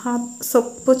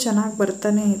 ಸೊಪ್ಪು ಚೆನ್ನಾಗಿ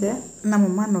ಬರ್ತಾನೆ ಇದೆ.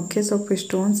 ನಮ್ಮಮ್ಮ ನುಗ್ಗೆ ಸೊಪ್ಪು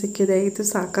ಇಷ್ಟೊಂದು ಸಿಕ್ಕಿದೆ, ಇದು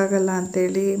ಸಾಕಾಗಲ್ಲ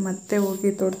ಅಂಥೇಳಿ ಮತ್ತೆ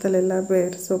ಹೋಗಿ ತೋಟದಲ್ಲೆಲ್ಲ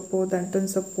ಬೇರೆ ಸೊಪ್ಪು, ದಂಟಿನ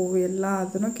ಸೊಪ್ಪು ಎಲ್ಲ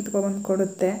ಅದನ್ನು ಕಿತ್ಕೊಬಂದು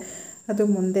ಕೊಡುತ್ತೆ. ಅದು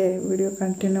ಮುಂದೆ ವಿಡಿಯೋ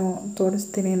ಕಂಟಿನ್ಯೂ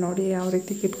ತೋರಿಸ್ತೀನಿ ನೋಡಿ, ಯಾವ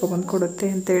ರೀತಿ ಕಿತ್ಕೊಬಂದು ಕೊಡುತ್ತೆ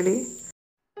ಅಂತೇಳಿ.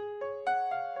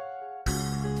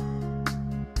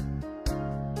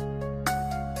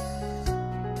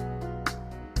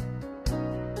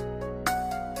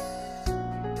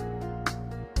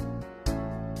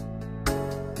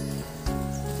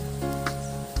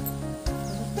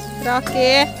 ರಾಕಿ,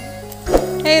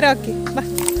 ಹೇ ರಾಕಿ ಬಾ.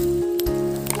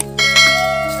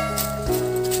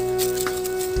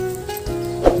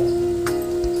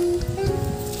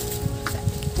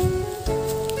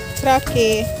 ರಾಕಿ,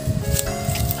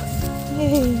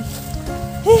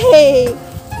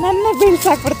 ನನ್ನ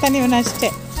ಬೀಳ್ಸಾಕ್ಬಿಡ್ತಾನೆ ಇವನಷ್ಟೇ.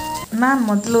 ನಾನು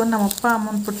ಮೊದಲು ನಮ್ಮಪ್ಪ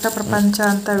ಅಮ್ಮನ ಪುಟ್ಟ ಪ್ರಪಂಚ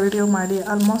ಅಂತ ವಿಡಿಯೋ ಮಾಡಿ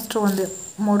ಆಲ್ಮೋಸ್ಟ್ ಒಂದು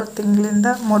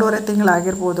 3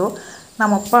 ತಿಂಗಳಾಗಿರ್ಬೋದು.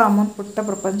 ನಮ್ಮಪ್ಪ ಅಮ್ಮನ ಪುಟ್ಟ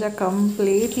ಪ್ರಪಂಚ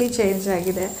ಕಂಪ್ಲೀಟ್ಲಿ ಚೇಂಜ್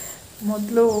ಆಗಿದೆ.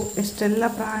 ಮೊದಲು ಎಷ್ಟೆಲ್ಲ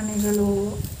ಪ್ರಾಣಿಗಳು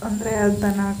ಅಂದರೆ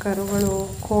ದನ ಕರುಗಳು,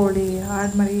 ಕೋಳಿ,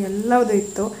 ಆಡುಮರಿ ಎಲ್ಲವೂ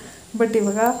ಇತ್ತು. ಬಟ್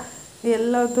ಇವಾಗ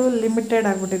ಎಲ್ಲದೂ ಲಿಮಿಟೆಡ್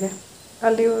ಆಗಿಬಿಟ್ಟಿದೆ.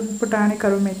 ಅಲ್ಲಿ ಒಂದು ಪುಟಾಣಿ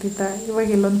ಕರು ಮೇಯ್ತಿತ್ತ, ಇವಾಗ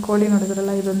ಇಲ್ಲೊಂದು ಕೋಳಿ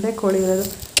ನೋಡಿದ್ರಲ್ಲ, ಇದೊಂದೇ ಕೋಳಿ ಇರೋದು.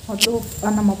 ಮೊದಲು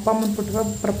ನಮ್ಮ ಅಪ್ಪ ಅಮ್ಮನ ಪುಟ್ಟ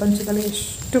ಪ್ರಪಂಚದಲ್ಲಿ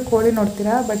ಎಷ್ಟು ಕೋಳಿ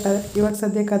ನೋಡ್ತೀರಾ, ಬಟ್ ಇವಾಗ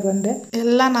ಸದ್ಯಕ್ಕೆ ಅದು ಒಂದೇ.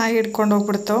 ಎಲ್ಲ ನಾಯಿ ಹಿಡ್ಕೊಂಡು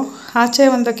ಹೋಗ್ಬಿಡ್ತು. ಆಚೆ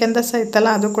ಒಂದು ಕೆಂದಸ ಇತ್ತಲ್ಲ,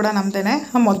 ಅದು ಕೂಡ ನಮ್ಮದೇನೆ,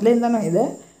 ಮೊದಲಿಂದನೂ ಇದೆ,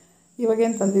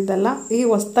 ಇವಾಗೇನು ತಂದಿದ್ದಲ್ಲ. ಈ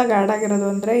ಹೊಸ್ದಾಗಿ ಆಡಾಗಿರೋದು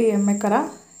ಅಂದರೆ ಈ ಎಮ್ಮೆ ಕರ.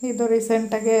 ಇದು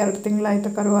ರೀಸೆಂಟಾಗಿ 2 ತಿಂಗಳಾಯಿತು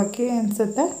ಕರು ಹಾಕಿ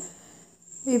ಅನಿಸುತ್ತೆ.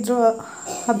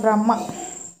 ಅದ್ರ ಅಮ್ಮ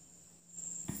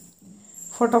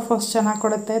ಫೋಟೋಸ್ ಚೆನ್ನಾಗಿ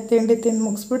ಕೊಡುತ್ತೆ. ತಿಂಡಿ ತಿಂದು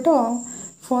ಮುಗಿಸ್ಬಿಟ್ಟು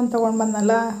ಫೋನ್ ತೊಗೊಂಡು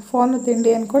ಬಂದನಲ್ಲ, ಫೋನು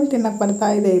ತಿಂಡಿ ಅಂದ್ಕೊಂಡು ತಿನ್ನೋಕ್ಕೆ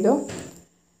ಬರ್ತಾಯಿದೆ.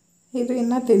 ಇದು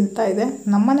ಇನ್ನೂ ತಿಂತಾಯಿದೆ.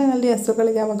 ನಮ್ಮ ಮನೆಯಲ್ಲಿ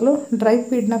ಹಸುಗಳಿಗೆ ಯಾವಾಗಲೂ ಡ್ರೈ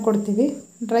ಫೀಡನ್ನ ಕೊಡ್ತೀವಿ.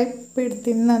 ಡ್ರೈ ಫೀಡ್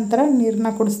ತಿಂದ ನಂತರ ನೀರನ್ನ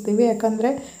ಕುಡಿಸ್ತೀವಿ.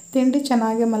 ಯಾಕಂದರೆ ತಿಂಡಿ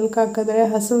ಚೆನ್ನಾಗಿ ಮಲ್ಕು ಹಾಕಿದ್ರೆ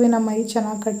ಹಸುವಿನ ಮೈ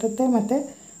ಚೆನ್ನಾಗಿ ಕಟ್ಟುತ್ತೆ ಮತ್ತು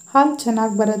ಹಾಲು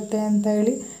ಚೆನ್ನಾಗಿ ಬರುತ್ತೆ ಅಂತ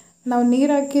ಹೇಳಿ ನಾವು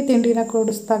ನೀರು ಹಾಕಿ ತಿಂಡಿನ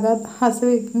ಕುಡಿಸ್ದಾಗ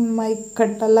ಹಸುವಿಗೆ ಮೈ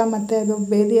ಕಟ್ಟಲ್ಲ ಮತ್ತು ಅದು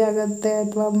ಬೇದಿ ಆಗುತ್ತೆ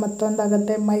ಅಥವಾ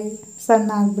ಮತ್ತೊಂದಾಗುತ್ತೆ, ಮೈ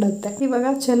ಸಣ್ಣ ಆಗಿಬಿಡುತ್ತೆ. ಇವಾಗ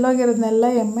ಚೆಲ್ಲೋಗಿರೋದನ್ನೆಲ್ಲ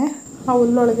ಎಮ್ಮೆ ಆ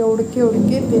ಹುಲ್ಲೊಳಗೆ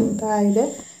ಹುಡುಕಿ ತಿಂತಾ ಇದೆ.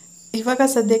 ಇವಾಗ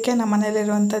ಸದ್ಯಕ್ಕೆ ನಮ್ಮ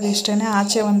ಮನೇಲಿರುವಂಥದ್ದು ಇಷ್ಟೇ.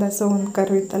 ಆಚೆ ಒಂದು ಹಸು, ಒಂದು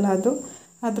ಕರು ಇತ್ತಲ್ಲ ಅದು,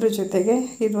 ಅದ್ರ ಜೊತೆಗೆ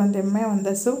ಇದೊಂದು ಎಮ್ಮೆ, ಒಂದು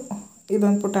ಹಸು,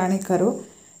 ಇದೊಂದು ಪುಟಾಣಿ ಕರು.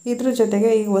 ಇದ್ರ ಜೊತೆಗೆ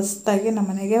ಈಗ ಹೊಸ್ದಾಗಿ ನಮ್ಮ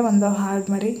ಮನೆಗೆ ಒಂದು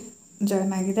ಆಡುಮರಿ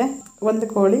ಜಾಯ್ನ್ ಆಗಿದೆ, ಒಂದು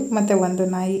ಕೋಳಿ ಮತ್ತು ಒಂದು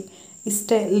ನಾಯಿ.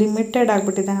 ಇಷ್ಟೇ, ಲಿಮಿಟೆಡ್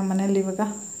ಆಗಿಬಿಟ್ಟಿದೆ ನಮ್ಮ ಮನೇಲಿ ಇವಾಗ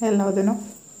ಎಲ್ಲದೂ.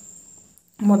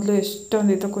 ಮೊದಲು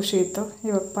ಎಷ್ಟೊಂದಿತ್ತು, ಖುಷಿ ಇತ್ತು.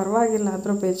 ಇವಾಗ ಪರವಾಗಿಲ್ಲ,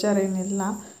 ಆದರೂ ಬೇಜಾರೇನಿಲ್ಲ.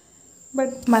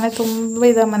 ಬಟ್ ಮನೆ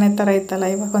ತುಂಬ ಮನೆ ಥರ ಇತ್ತಲ್ಲ,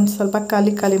 ಇವಾಗ ಒಂದು ಸ್ವಲ್ಪ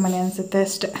ಖಾಲಿ ಮನೆ ಅನಿಸುತ್ತೆ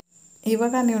ಅಷ್ಟೆ.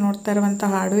 ಇವಾಗ ನೀವು ನೋಡ್ತಾ ಇರುವಂಥ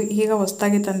ಹಾಡು ಈಗ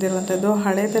ಹೊಸ್ದಾಗಿ ತಂದಿರುವಂಥದ್ದು.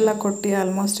 ಹಳೇದೆಲ್ಲ ಕೊಟ್ಟು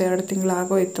ಆಲ್ಮೋಸ್ಟ್ 2 ತಿಂಗಳು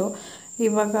ಆಗೋಯಿತು.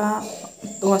 ಇವಾಗ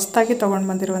ಹೊಸ್ದಾಗಿ ತೊಗೊಂಡು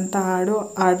ಬಂದಿರುವಂಥ ಹಾಡು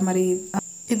ಆಡುಮರಿ.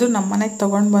 ಇದು ನಮ್ಮ ಮನೆಗೆ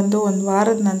ತೊಗೊಂಡು ಬಂದು 1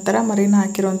 ವಾರದ ನಂತರ ಮರಿನ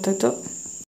ಹಾಕಿರುವಂಥದ್ದು.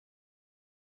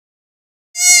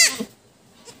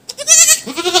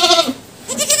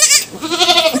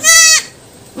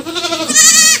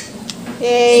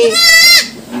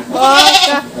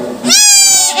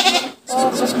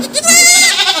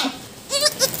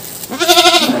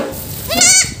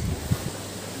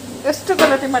 ಎಷ್ಟು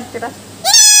ಗಲಾಟೆ ಮಾಡ್ತೀರಾ?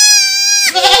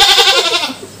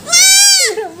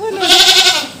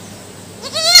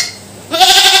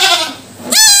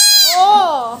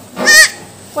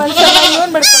 ಒಂದ್ಸಲ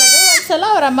ಇವನ್ ಬಡ್ಕೊಳ್ಳೋದು, ಒಂದ್ಸಲ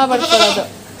ಅವ್ರ ಅಮ್ಮ ಬಡ್ಕೊಳ್ಳೋದು.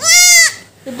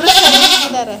 ಇಬ್ರು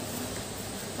ಚೆನ್ನಾಗಿದ್ದಾರೆ.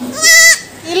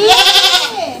 ಇಲ್ಲ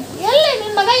ಎಲ್ಲ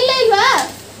ನಿನ್ನ ಮಗ ಇಲ್ಲ ಇಲ್ವಾ?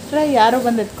 ಯಾರು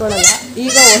ಬಂದು ಎತ್ಕೊಳ್ಳಲ್ಲ.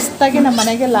 ಈಗ ಹೊಸ್ದಾಗಿ ನಮ್ಮ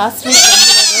ಮನೆಗೆ ಲಾಸ್ಟ್ ವೀಕ್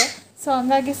ಬಂದಿರೋದು. ಸೊ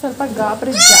ಹಂಗಾಗಿ ಸ್ವಲ್ಪ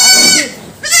ಗಾಬರಿ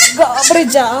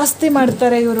ಜಾಸ್ತಿ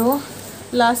ಮಾಡ್ತಾರೆ ಇವರು.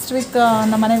 ಲಾಸ್ಟ್ ವೀಕ್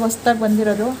ನಮ್ಮ ಮನೆಗೆ ಹೊಸ್ದಾಗಿ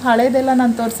ಬಂದಿರೋದು. ಹಳೇದೆಲ್ಲ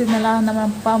ನಾನು ತೋರಿಸಿದ್ನಲ್ಲ ನಮ್ಮ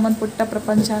ಅಪ್ಪ ಅಮ್ಮನ ಪುಟ್ಟ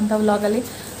ಪ್ರಪಂಚ ಅಂತ ವ್ಲಾಗಲ್ಲಿ,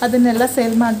 ಅದನ್ನೆಲ್ಲ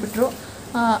ಸೇಲ್ ಮಾಡಿಬಿಟ್ರು.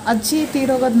 ಅಜ್ಜಿ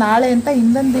ತೀರೋಗೋದು ನಾಳೆ ಅಂತ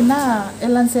ಹಿಂದೊಂದು ದಿನ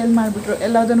ಎಲ್ಲ ಸೇಲ್ ಮಾಡಿಬಿಟ್ರು.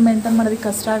 ಎಲ್ಲದನ್ನು ಮೇಂಟೈನ್ ಮಾಡೋದಕ್ಕೆ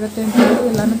ಕಷ್ಟ ಆಗುತ್ತೆ ಅಂತ ಹೇಳಿ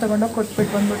ಎಲ್ಲನೂ ತೊಗೊಂಡೋಗಿ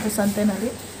ಕೊಟ್ಬಿಟ್ಟು ಬಂದ್ಬಿಟ್ರು ಸಂತೆನಲ್ಲಿ.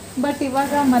 ಬಟ್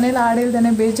ಇವಾಗ ಮನೇಲಿ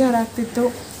ಆಡಿಲ್ದೇ ಬೇಜಾರಾಗ್ತಿತ್ತು.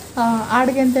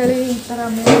 ಆಡಿಗೆ ಅಂತೇಳಿ ಈ ಥರ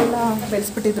ಮೇವೆಲ್ಲ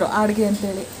ಬೆಳೆಸ್ಬಿಟ್ಟಿದ್ರು, ಆಡಿಗೆ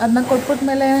ಅಂತೇಳಿ. ಅದನ್ನ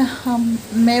ಕೊಟ್ಬಿಟ್ಮೇಲೆ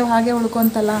ಮೇವು ಹಾಗೆ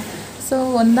ಉಳ್ಕೊತಲ್ಲ. ಸೊ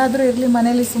ಒಂದಾದರೂ ಇರಲಿ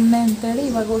ಮನೇಲಿ ಸುಮ್ಮನೆ ಅಂತೇಳಿ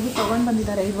ಇವಾಗ ಹೋಗಿ ತೊಗೊಂಡು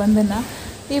ಬಂದಿದ್ದಾರೆ ಈ ಒಂದನ್ನು.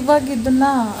 ಇವಾಗ ಇದನ್ನು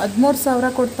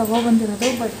 13,000 ಕೊಟ್ಟು ತೊಗೊಬಂದಿರೋದು.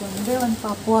 ಬಟ್ ಒಂದೇ ಒಂದು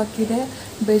ಪಾಪು ಹಾಕಿದೆ,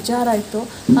 ಬೇಜಾರಾಯಿತು.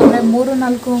 ಅಂದರೆ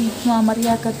 3-4 ಮರಿ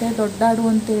ಹಾಕತ್ತೆ, ದೊಡ್ಡಾಡು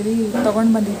ಅಂತೇಳಿ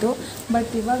ತೊಗೊಂಡು ಬಂದಿದ್ದು.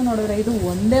 ಬಟ್ ಇವಾಗ ನೋಡಿದ್ರೆ ಇದು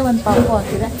ಒಂದೇ ಒಂದು ಪಾಪು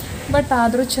ಹಾಕಿದೆ. ಬಟ್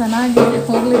ಆದರೂ ಚೆನ್ನಾಗಿ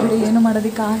ಹೋಗಲಿ ಬಿಡಿ, ಏನು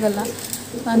ಮಾಡೋದಕ್ಕಾಗಲ್ಲ.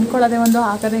 ಅಂದ್ಕೊಳ್ಳೋದೇ ಒಂದು,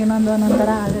 ಹಾಕೋದೇ ಇನ್ನೊಂದು ಅನ್ನೋ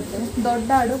ಆಗುತ್ತೆ.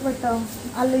 ದೊಡ್ಡಾಡು, ಬಟ್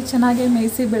ಅಲ್ಲಿ ಚೆನ್ನಾಗಿ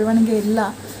ಮೇಯಿಸಿ ಬೆಳವಣಿಗೆ ಇಲ್ಲ,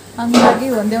 ಹಂಗಾಗಿ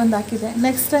ಒಂದೇ ಒಂದು ಹಾಕಿದೆ.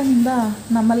 ನೆಕ್ಸ್ಟ್ ಟೈಮಿಂದ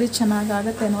ನಮ್ಮಲ್ಲಿ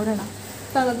ಚೆನ್ನಾಗಾಗತ್ತೆ, ನೋಡೋಣ.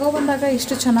 ತಗೊಬಂದಾಗ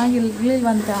ಇಷ್ಟು ಚೆನ್ನಾಗಿ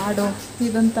ಇರಲಿಲ್ವಂತೆ ಆಡು.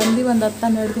 ಇದೊಂದು ತಂದು ಒಂದು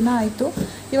 10-12 ದಿನ ಆಯಿತು.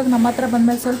 ಇವಾಗ ನಮ್ಮ ಹತ್ರ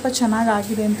ಬಂದಮೇಲೆ ಸ್ವಲ್ಪ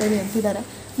ಚೆನ್ನಾಗಾಗಿದೆ ಅಂತೇಳಿ ಹೇಳ್ತಿದ್ದಾರೆ.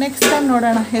 ನೆಕ್ಸ್ಟ್ ಟೈಮ್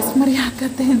ನೋಡೋಣ ಎಷ್ಟು ಮರಿ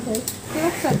ಹಾಕತ್ತೆ ಅಂತೇಳಿ.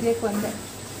 ಇವಾಗ ಸದ್ಯಕ್ಕೆ ಒಂದೇ,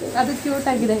 ಅದು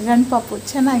ಕ್ಯೂಟಾಗಿದೆ, ಗಂಡು ಪಾಪು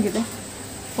ಚೆನ್ನಾಗಿದೆ.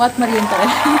 ವಾತ್ ಮರಿ ಅಂತಾರೆ,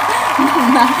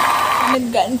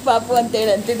 ಗಂಡು ಪಾಪು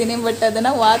ಅಂತೇಳಿ ಅಂತಿದ್ದೀನಿ. ಬಟ್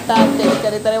ಅದನ್ನು ವಾತ ಅಂತೇಳಿ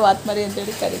ಕರೀತಾರೆ, ವಾತ್ ಮರಿ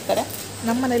ಅಂತೇಳಿ ಕರೀತಾರೆ.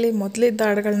 ನಮ್ಮ ಮನೇಲಿ ಮೊದಲಿದ್ದ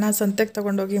ಆಡುಗಳನ್ನ ಸಂತೆಗೆ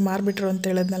ತೊಗೊಂಡೋಗಿ ಮಾರಿಬಿಟ್ರು ಅಂತ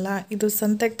ಹೇಳಿದ್ನಲ್ಲ, ಇದು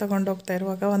ಸಂತೆಗೆ ತೊಗೊಂಡೋಗ್ತಾ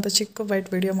ಇರುವಾಗ ಒಂದು ಚಿಕ್ಕ ಬೈಟ್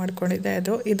ವಿಡಿಯೋ ಮಾಡ್ಕೊಂಡಿದ್ದೆ.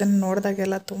 ಇದನ್ನು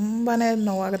ನೋಡಿದಾಗೆಲ್ಲ ತುಂಬಾ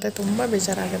ನೋವಾಗುತ್ತೆ, ತುಂಬ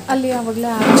ಬೇಜಾರಾಗುತ್ತೆ. ಅಲ್ಲಿ ಆವಾಗಲೇ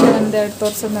ಆಚೆ 1-2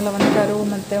 ತೋರಿಸೋದ್ನೆಲ್ಲ, ಒಂದು ಕರು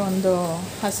ಮತ್ತು ಒಂದು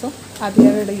ಹಸು, ಅದು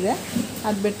 2 ಇದೆ.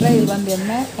 ಅದು ಬಿಟ್ಟರೆ ಇಲ್ಲೊಂದು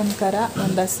ಎಮ್ಮೆ, ಒಂದು ಕರ,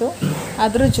 ಒಂದು ಹಸು,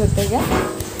 ಅದ್ರ ಜೊತೆಗೆ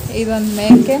ಇದೊಂದು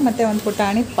ಮೇಕೆ ಮತ್ತು ಒಂದು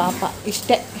ಪುಟಾಣಿ ಪಾಪ.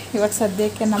 ಇಷ್ಟೇ ಇವಾಗ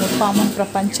ಸದ್ಯಕ್ಕೆ ನಮ್ಮ ಅಪ್ಪ ಅಮ್ಮನ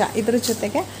ಪ್ರಪಂಚ. ಇದ್ರ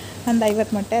ಜೊತೆಗೆ ಒಂದು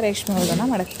 50 ಮೊಟ್ಟೆ ರೇಷ್ಮೆ ಹುಳುನ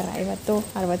ಮಡಗ್ತಾರೆ. 50,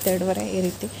 62 ಈ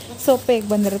ರೀತಿ. ಸೊಪ್ಪು ಹೇಗೆ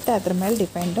ಬಂದಿರುತ್ತೆ ಅದ್ರ ಮೇಲೆ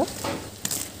ಡಿಪೆಂಡು.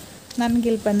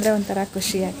 ನನಗಿಲ್ಲಿ ಬಂದರೆ ಒಂಥರ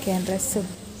ಖುಷಿ. ಯಾಕೆ ಅಂದರೆ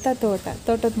ಸುತ್ತ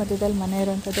ತೋಟದ ಮಧ್ಯದಲ್ಲಿ ಮನೆ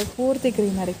ಇರೋವಂಥದ್ದು. ಪೂರ್ತಿ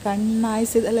ಗ್ರೀನರಿ,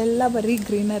 ಕಣ್ಣಾಯಿಸಿದಲ್ಲೆಲ್ಲ ಬರೀ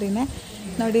ಗ್ರೀನರಿನೇ.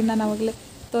 ನೋಡಿ ನಾನು ಅವಾಗಲೇ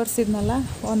ತೋರಿಸಿದ್ನಲ್ಲ,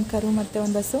 ಒಂದು ಕರು ಮತ್ತು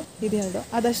ಒಂದು ಹಸು, ಇದೆರಡು.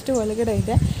 ಅದಷ್ಟು ಒಳಗಡೆ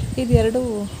ಇದೆ, ಇದೆರಡು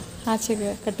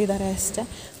ಆಚೆಗೆ ಕಟ್ಟಿದ್ದಾರೆ ಅಷ್ಟೇ.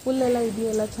 ಹುಲ್ಲೆಲ್ಲ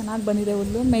ಇದೆಯಲ್ಲ, ಚೆನ್ನಾಗಿ ಬಂದಿದೆ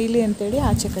ಹುಲ್ಲು, ಮೇಯ್ಲಿ ಅಂತೇಳಿ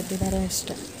ಆಚೆ ಕಟ್ಟಿದ್ದಾರೆ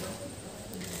ಅಷ್ಟೇ.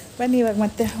 ಬನ್ನಿ ಇವಾಗ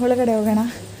ಮತ್ತೆ ಒಳಗಡೆ ಹೋಗೋಣ.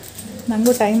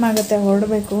 ನನಗೂ ಟೈಮ್ ಆಗುತ್ತೆ,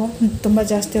 ಹೊರಡಬೇಕು. ತುಂಬ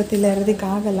ಜಾಸ್ತಿ ಹೊತ್ತಿಲ್ಲ,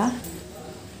 ಇರೋದಕ್ಕಾಗಲ್ಲ.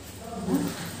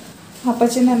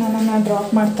 ಅಪ್ಪಾಜಿನ ನನ್ನನ್ನು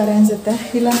ಡ್ರಾಪ್ ಮಾಡ್ತಾರೆ ಅನಿಸುತ್ತೆ,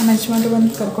 ಇಲ್ಲ ನನ್ನ ಯಜಮಾನ್ರು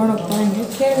ಬಂದು ಕರ್ಕೊಂಡು ಹೋಗ್ತಾರೆ, ಹಂಗೆ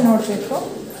ಕೇಳಿ ನೋಡಬೇಕು.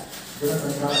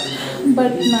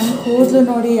 ಬಟ್ ನನ್ನ ಕೂದಲು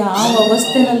ನೋಡಿ ಯಾವ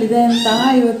ಅವಸ್ಥೆನಲ್ಲಿದೆ ಅಂತ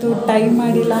ಇವತ್ತು ಟೈಮ್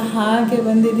ಮಾಡಿಲ್ಲ, ಹಾಗೆ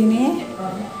ಬಂದಿದ್ದೀನಿ.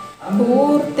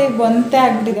 ಪೂರ್ತಿ ಬಂತೆ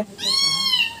ಆಗ್ಬಿಟ್ಟಿದೆ.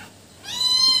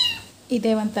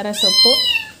 ಇದೇ ಒಂಥರ ಸೊಪ್ಪು,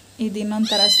 ಇದು ಇನ್ನೊಂದು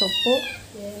ಥರ ಸೊಪ್ಪು,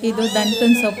 ಇದು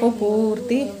ದಂಟಿನ ಸೊಪ್ಪು.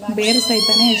 ಪೂರ್ತಿ ಬೇರು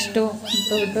ಸಹಿತನೇ ಎಷ್ಟು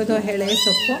ದೊಡ್ಡದು ಎಳೆ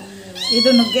ಸೊಪ್ಪು. ಇದು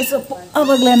ನುಗ್ಗೆ ಸೊಪ್ಪು,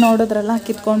 ಆವಾಗಲೇ ನೋಡಿದ್ರಲ್ಲ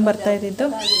ಕಿತ್ಕೊಂಡು ಬರ್ತಾಯಿದ್ದಿದ್ದು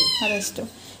ಅದಷ್ಟು.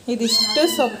 ಇದಿಷ್ಟು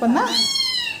ಸೊಪ್ಪನ್ನು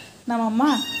ನಮ್ಮಮ್ಮ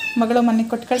ಮಗಳು ಮನೆಗೆ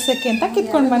ಕೊಟ್ಟು ಕಳ್ಸೋಕ್ಕೆ ಅಂತ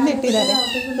ಕಿತ್ಕೊಂಡು ಬಂದು ಇಟ್ಟಿದ್ದಾರೆ.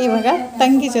 ಇವಾಗ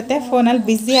ತಂಗಿ ಜೊತೆ ಫೋನಲ್ಲಿ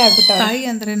ಬ್ಯುಸಿ ಆಗ್ಬಿಟ್ಟು. ತಾಯಿ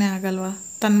ಅಂದ್ರೇ ಆಗಲ್ವಾ,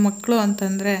 ತನ್ನ ಮಕ್ಕಳು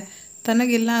ಅಂತಂದರೆ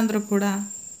ತನಗಿಲ್ಲ ಅಂದರೂ ಕೂಡ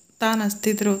ತಾನು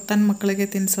ಹಸ್ತಿದ್ರು ತನ್ನ ಮಕ್ಕಳಿಗೆ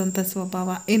ತಿನ್ನಿಸೋಂಥ ಸ್ವಭಾವ.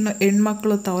 ಇನ್ನು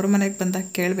ಹೆಣ್ಮಕ್ಳು ತವ್ರ ಮನೆಗೆ ಬಂದಾಗ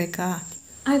ಕೇಳಬೇಕಾ?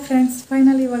 ಹಾಯ್ ಫ್ರೆಂಡ್ಸ್,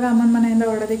 ಫೈನಲಿ ಇವಾಗ ಅಮ್ಮನ ಮನೆಯಿಂದ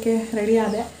ಹೊರಡೋದಕ್ಕೆ ರೆಡಿ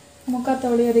ಆದೆ. ಮುಖ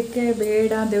ತೊಳೆಯೋದಕ್ಕೆ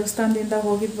ಬೇಡ, ದೇವಸ್ಥಾನದಿಂದ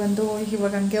ಹೋಗಿದ್ದು ಬಂದು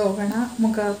ಇವಾಗ ಹಂಗೆ ಹೋಗೋಣ.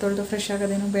 ಮುಖ ತೊಳೆದು ಫ್ರೆಶ್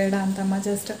ಆಗೋದೇನು ಬೇಡ ಅಂತಮ್ಮ.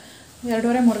 ಜಸ್ಟ್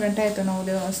 2:30-3 ಗಂಟೆ ಆಯಿತು ನಾವು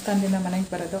ದೇವಸ್ಥಾನದಿಂದ ಮನೆಗೆ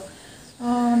ಬರೋದು.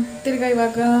 ತಿರ್ಗಾ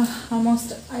ಇವಾಗ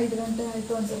ಆಲ್ಮೋಸ್ಟ್ 5 ಗಂಟೆ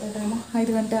ಆಯಿತು ಅನ್ಸುತ್ತೆ, ಟೈಮು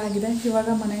 5 ಗಂಟೆ ಆಗಿದೆ. ಇವಾಗ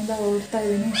ಮನೆಯಿಂದ ಹೊರಡ್ತಾ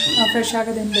ಇದ್ದೀನಿ. ಫ್ರೆಶ್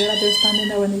ಆಗೋದೇನು ಬೇಡ,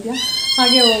 ದೇವಸ್ಥಾನದಿಂದ ಬಂದಿದ್ಯಾ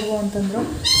ಹಾಗೆ ಹೋಗು ಅಂತಂದರು.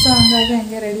 ಸೊ ಹಂಗಾಗಿ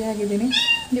ಹಂಗೆ ರೆಡಿಯಾಗಿದ್ದೀನಿ.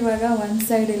 ಇವಾಗ ಒಂದು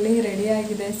ಸೈಡಲ್ಲಿ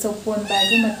ರೆಡಿಯಾಗಿದೆ ಸೊಪ್ಪು ಒಂದು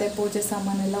ಬ್ಯಾಗು ಮತ್ತು ಪೂಜೆ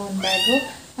ಸಾಮಾನೆಲ್ಲ ಒಂದು ಬ್ಯಾಗು.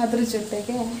 ಅದ್ರ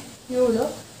ಜೊತೆಗೆ ಇವಳು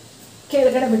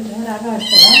ಕೆಳಗಡೆ ಬಿಟ್ಟರೆ ರಾಗ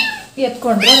ಆಡ್ತಾಳೆ,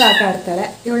 ಎತ್ಕೊಂಡ್ರೆ ರಾಗ ಆಡ್ತಾಳೆ.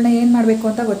 ಇವಳನ್ನ ಏನು ಮಾಡಬೇಕು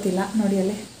ಅಂತ ಗೊತ್ತಿಲ್ಲ. ನೋಡಿ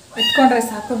ಅಲ್ಲಿ ಎತ್ಕೊಂಡ್ರೆ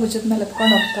ಸಾಕು, ಭುಜದ ಮೇಲೆ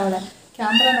ಎತ್ಕೊಂಡು ಹೋಗ್ತಾಳೆ.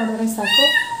 ಕ್ಯಾಮ್ರಾ ನೋಡಿದ್ರೆ ಸಾಕು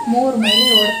 3 ಮೈಲಿ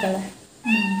ಓಡ್ತಾಳೆ.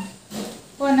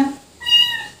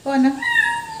 ಓನ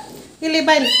ಇಲ್ಲಿ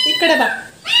ಬಾ, ಇಲ್ಲಿ ಈ ಕಡೆ ಬಾ.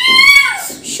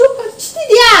 ಶೂ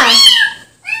ಹಚ್ತಿದ್ಯಾ?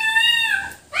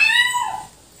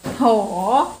 ಹೋ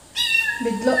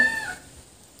ಬಿದ್ಲು.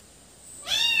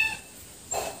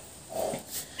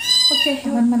 ಓಕೆ,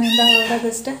 ಒಂದು ಮನೆಯಿಂದ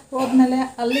ಹೊರಡೋದಷ್ಟೇ.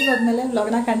 ಅಲ್ಲಿಗೆ ಹೋದ್ಮೇಲೆ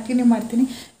ವ್ಲಾಗ್ನ ಕಂಟಿನ್ಯೂ ಮಾಡ್ತೀನಿ.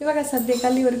 ಇವಾಗ ಸದ್ಯಕ್ಕೆ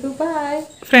ಅಲ್ಲಿವರೆಗೂ ಬಾಯ್.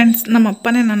 ಫ್ರೆಂಡ್ಸ್, ನಮ್ಮ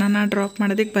ಅಪ್ಪನೇ ನನ್ನನ್ನು ಡ್ರಾಪ್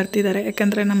ಮಾಡೋದಕ್ಕೆ ಬರ್ತಿದ್ದಾರೆ.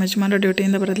 ಯಾಕಂದರೆ ನಮ್ಮ ಯಜಮಾನರು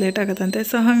ಡ್ಯೂಟಿಯಿಂದ ಬರೋದು ಲೇಟ್ ಆಗುತ್ತಂತೆ.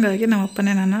 ಸೊ ಹಾಗಾಗಿ ನಮ್ಮ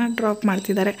ಅಪ್ಪನೇ ನನ್ನ ಡ್ರಾಪ್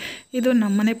ಮಾಡ್ತಿದ್ದಾರೆ. ಇದು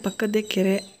ನಮ್ಮನೆ ಪಕ್ಕದೇ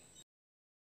ಕೆರೆ.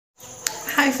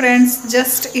 ಹಾಯ್ ಫ್ರೆಂಡ್ಸ್,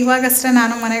 ಜಸ್ಟ್ ಇವಾಗಷ್ಟೇ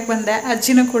ನಾನು ಮನೆಗೆ ಬಂದೆ.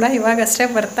 ಅಜ್ಜಿನೂ ಕೂಡ ಇವಾಗಷ್ಟೇ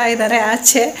ಬರ್ತಾ ಇದ್ದಾರೆ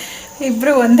ಆಚೆ.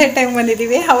 ಇಬ್ಬರು ಒಂದೇ ಟೈಮ್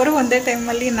ಬಂದಿದ್ದೀವಿ. ಅವರು ಒಂದೇ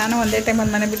ಟೈಮಲ್ಲಿ, ನಾನು ಒಂದೇ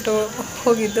ಟೈಮಲ್ಲಿ ಮನೆ ಬಿಟ್ಟು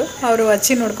ಹೋಗಿದ್ದು. ಅವರು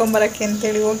ಅಜ್ಜಿ ನೋಡ್ಕೊಂಬರೋಕ್ಕೆ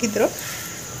ಅಂತೇಳಿ ಹೋಗಿದ್ದರು.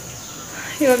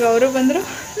 ಇವಾಗ ಅವರು ಬಂದರು,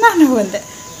 ನಾನು ಬಂದೆ.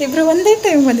 ಇಬ್ಬರು ಒಂದೇ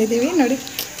ಟೈಮ್ ಬಂದಿದ್ದೀವಿ. ನೋಡಿ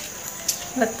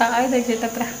ಬರ್ತಾ ಇದೆ ಗೇಟ್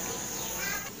ಹತ್ರ.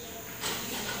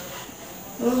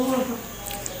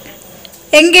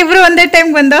 ಹೆಂಗಿಬ್ರು ಒಂದೇ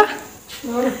ಟೈಮ್ ಬಂದು?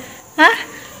 ಹಾಂ,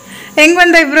 ಹೆಂಗೆ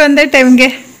ಬಂದ ಇಬ್ಬರು ಒಂದೇ ಟೈಮ್ಗೆ?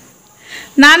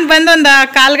 ನಾನು ಬಂದು ಒಂದು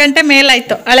 1/4 ಗಂಟೆ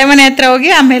ಮೇಲಾಯಿತು. ಹಳೆ ಮನೆ ಹತ್ರ ಹೋಗಿ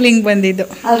ಆಮೇಲೆ ಹಿಂಗೆ ಬಂದಿದ್ದು.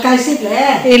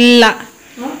 ಇಲ್ಲ,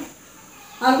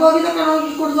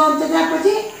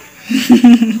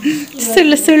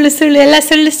 ಸುಳ್ಳು ಸುಳ್ಳು ಸುಳ್ಳು, ಎಲ್ಲ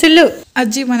ಸುಳ್ಳು ಸುಳ್ಳು.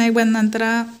 ಅಜ್ಜಿ ಮನೆಗೆ ಬಂದ ನಂತರ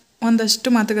ಒಂದಷ್ಟು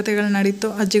ಮಾತುಕತೆಗಳು ನಡೀತು.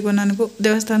 ಅಜ್ಜಿಗೂ ನನಗೂ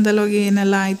ದೇವಸ್ಥಾನದಲ್ಲಿ ಹೋಗಿ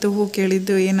ಏನೆಲ್ಲ ಆಯಿತು, ಹೂ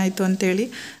ಕೇಳಿದ್ದು ಏನಾಯಿತು ಅಂತೇಳಿ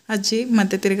ಅಜ್ಜಿ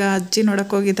ಮತ್ತು ತಿರ್ಗಾ ಅಜ್ಜಿ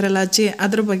ನೋಡೋಕೆ ಹೋಗಿದ್ರಲ್ಲ ಅಜ್ಜಿ,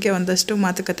 ಅದ್ರ ಬಗ್ಗೆ ಒಂದಷ್ಟು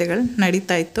ಮಾತುಕತೆಗಳು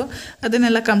ನಡೀತಾ ಇತ್ತು.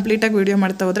 ಅದನ್ನೆಲ್ಲ ಕಂಪ್ಲೀಟಾಗಿ ವೀಡಿಯೋ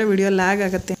ಮಾಡ್ತಾ ಹೋದರೆ ವಿಡಿಯೋ ಲ್ಯಾಗ್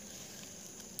ಆಗುತ್ತೆ.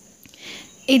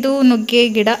 ಇದು ನುಗ್ಗೆ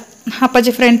ಗಿಡ,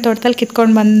 ಅಪ್ಪಾಜಿ ಫ್ರೆಂಡ್ ತೋಟದಲ್ಲಿ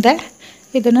ಕಿತ್ಕೊಂಡು ಬಂದೆ.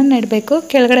 ಇದನ್ನು ನೆಡಬೇಕು.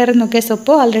 ಕೆಳಗಡೆ ಇರೋ ನುಗ್ಗೆ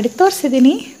ಸೊಪ್ಪು ಆಲ್ರೆಡಿ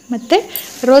ತೋರಿಸಿದ್ದೀನಿ. ಮತ್ತು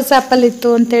ರೋಸ್ ಆ್ಯಪಲ್ ಇತ್ತು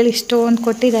ಅಂತೇಳಿ ಇಷ್ಟೊಂದು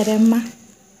ಕೊಟ್ಟಿದ್ದಾರೆ ಅಮ್ಮ.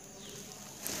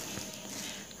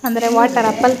 ಅಂದರೆ ವಾಟರ್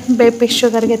ಆ್ಯಪಲ್, BP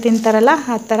ಶುಗರ್ಗೆ ತಿಂತಾರಲ್ಲ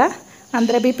ಆ ಥರ.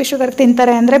 ಅಂದರೆ BP ಶುಗರ್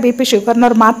ತಿಂತಾರೆ ಅಂದರೆ BP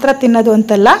ಶುಗರ್ನವ್ರು ಮಾತ್ರ ತಿನ್ನೋದು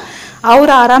ಅಂತಲ್ಲ,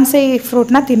 ಅವರು ಆರಾಮ್ಸೆ ಈ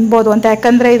ಫ್ರೂಟ್ನ ತಿನ್ಬೋದು ಅಂತ.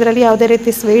 ಯಾಕಂದರೆ ಇದರಲ್ಲಿ ಯಾವುದೇ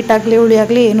ರೀತಿ ಸ್ವೀಟ್ ಆಗಲಿ ಹುಳಿ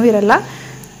ಆಗಲಿ ಏನೂ ಇರಲ್ಲ.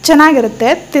 ಚೆನ್ನಾಗಿರುತ್ತೆ,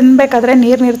 ತಿನ್ನಬೇಕಾದ್ರೆ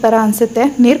ನೀರು ಥರ ಅನಿಸುತ್ತೆ.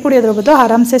 ನೀರು ಕುಡಿಯೋದ್ರ ಬದಲು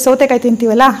ಆರಾಮ್ಸೆ ಸೌತೆಕಾಯಿ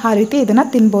ತಿಂತೀವಲ್ಲ ಆ ರೀತಿ ಇದನ್ನು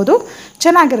ತಿನ್ಬೋದು.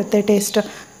 ಚೆನ್ನಾಗಿರುತ್ತೆ ಟೇಸ್ಟ್.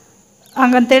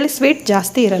 ಹಂಗಂತೇಳಿ ಸ್ವೀಟ್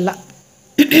ಜಾಸ್ತಿ ಇರಲ್ಲ.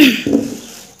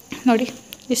 ನೋಡಿ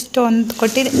ಇಷ್ಟೊಂದು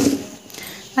ಕೊಟ್ಟಿದೆ.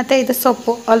 ಮತ್ತು ಇದು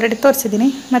ಸೊಪ್ಪು ಆಲ್ರೆಡಿ ತೋರಿಸಿದ್ದೀನಿ.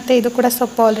 ಮತ್ತು ಇದು ಕೂಡ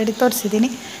ಸೊಪ್ಪು ಆಲ್ರೆಡಿ ತೋರಿಸಿದ್ದೀನಿ.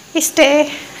 ಇಷ್ಟೇ.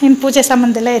 ಇನ್ನು ಪೂಜೆ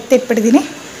ಸಾಮಾನೆಲ್ಲ ಎತ್ತಿಟ್ಬಿಟ್ಟಿದ್ದೀನಿ.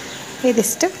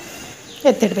 ಇದಿಷ್ಟು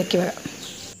ಎತ್ತಿಡ್ಬೇಕು ಇವಾಗ.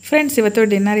 ಫ್ರೆಂಡ್ಸ್, ಇವತ್ತು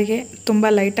ಡಿನ್ನರಿಗೆ ತುಂಬ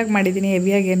ಲೈಟಾಗಿ ಮಾಡಿದ್ದೀನಿ,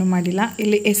 ಹೆವಿಯಾಗಿ ಏನೂ ಮಾಡಿಲ್ಲ.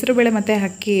 ಇಲ್ಲಿ ಹೆಸರುಬೇಳೆ ಮತ್ತು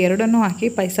ಅಕ್ಕಿ ಎರಡನ್ನೂ ಹಾಕಿ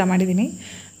ಪಾಯಸ ಮಾಡಿದ್ದೀನಿ.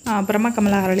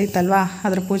 ಬ್ರಹ್ಮಕಮಲ ಅರಳಿತಲ್ವಾ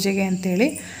ಅದರ ಪೂಜೆಗೆ ಅಂಥೇಳಿ.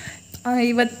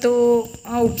 ಇವತ್ತು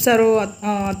ಉಪ್ಸಾರು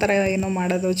ಆ ಥರ ಏನೋ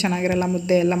ಮಾಡೋದು ಚೆನ್ನಾಗಿರಲ್ಲ,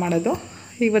 ಮುದ್ದೆ ಎಲ್ಲ ಮಾಡೋದು.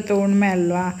 ಇವತ್ತು ಹುಣ್ಣಿಮೆ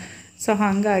ಅಲ್ವಾ, ಸೊ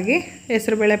ಹಾಗಾಗಿ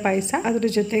ಹೆಸರುಬೇಳೆ ಪಾಯಸ, ಅದ್ರ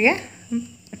ಜೊತೆಗೆ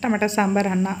ಟೊಮೆಟೊ ಸಾಂಬಾರು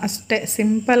ಅನ್ನ ಅಷ್ಟೇ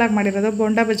ಸಿಂಪಲಾಗಿ ಮಾಡಿರೋದು.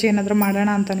 ಬೋಂಡ ಬಜ್ಜಿ ಏನಾದರೂ ಮಾಡೋಣ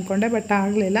ಅಂತ ಅಂದ್ಕೊಂಡೆ, ಬಟ್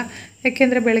ಆಗಲಿಲ್ಲ.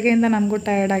 ಯಾಕೆಂದರೆ ಬೆಳಗ್ಗೆಯಿಂದ ನನಗೂ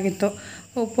ಟಯರ್ಡ್ ಆಗಿತ್ತು,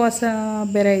 ಉಪವಾಸ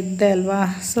ಬೇರೆ ಇದ್ದೆ ಅಲ್ವಾ.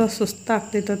 ಸೊ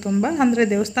ಸುಸ್ತಾಗ್ತಿತ್ತು ತುಂಬ. ಅಂದರೆ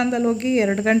ದೇವಸ್ಥಾನದಲ್ಲಿ ಹೋಗಿ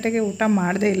 2 ಗಂಟೆಗೆ ಊಟ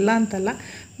ಮಾಡಿದೆ, ಇಲ್ಲ ಅಂತಲ್ಲ,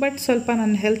 ಬಟ್ ಸ್ವಲ್ಪ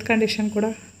ನನ್ನ ಹೆಲ್ತ್ ಕಂಡೀಷನ್ ಕೂಡ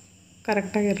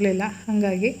ಕರೆಕ್ಟಾಗಿರಲಿಲ್ಲ.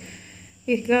 ಹಾಗಾಗಿ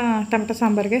ಈಗ ಟೊಮೆಟೊ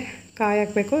ಸಾಂಬಾರಿಗೆ ಕಾಯಿ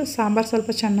ಹಾಕಬೇಕು. ಸಾಂಬಾರು ಸ್ವಲ್ಪ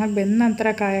ಚೆನ್ನಾಗಿ ಬೆಂದ ನಂತರ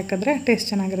ಕಾಯಿ ಹಾಕಿದ್ರೆ ಟೇಸ್ಟ್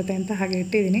ಚೆನ್ನಾಗಿರುತ್ತೆ ಅಂತ ಹಾಗೆ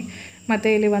ಇಟ್ಟಿದ್ದೀನಿ. ಮತ್ತು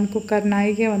ಇಲ್ಲಿ 1 ಕುಕ್ಕರ್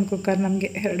ನಾಯಿಗೆ, 1 ಕುಕ್ಕರ್ ನಮಗೆ,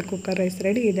 2 ಕುಕ್ಕರ್ ರೈಸ್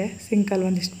ರೆಡಿ ಇದೆ. ಸಿಂಕಲ್ಲಿ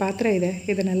ಒಂದಿಷ್ಟು ಪಾತ್ರೆ ಇದೆ,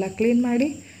 ಇದನ್ನೆಲ್ಲ ಕ್ಲೀನ್ ಮಾಡಿ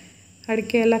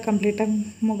ಅಡಿಕೆ ಎಲ್ಲ ಕಂಪ್ಲೀಟಾಗಿ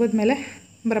ಮುಗಿದ್ಮೇಲೆ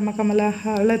ಬ್ರಹ್ಮಕಮಲ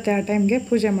ಅರಳುತ್ತೆ ಆ ಟೈಮ್ಗೆ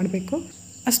ಪೂಜೆ ಮಾಡಬೇಕು.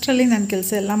 ಅಷ್ಟರಲ್ಲಿ ನನ್ನ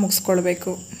ಕೆಲಸ ಎಲ್ಲ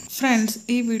ಮುಗಿಸ್ಕೊಳ್ಬೇಕು. ಫ್ರೆಂಡ್ಸ್,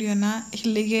 ಈ ವಿಡಿಯೋನ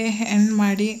ಇಲ್ಲಿಗೆ ಎಂಡ್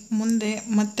ಮಾಡಿ ಮುಂದೆ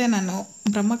ಮತ್ತೆ ನಾನು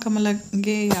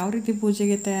ಬ್ರಹ್ಮಕಮಲಗೆ ಯಾವ ರೀತಿ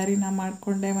ಪೂಜೆಗೆ ತಯಾರಿನ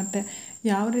ಮಾಡಿಕೊಂಡೆ ಮತ್ತು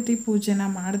ಯಾವ ರೀತಿ ಪೂಜೆನ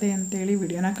ಮಾಡಿದೆ ಅಂತೇಳಿ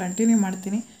ವಿಡಿಯೋನ ಕಂಟಿನ್ಯೂ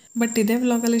ಮಾಡ್ತೀನಿ. ಬಟ್ ಇದೇ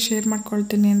ವ್ಲಾಗಲ್ಲಿ ಶೇರ್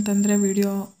ಮಾಡ್ಕೊಳ್ತೀನಿ ಅಂತಂದರೆ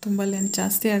ವಿಡಿಯೋ ತುಂಬ ಲೆಂತ್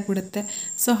ಜಾಸ್ತಿ ಆಗಿಬಿಡುತ್ತೆ.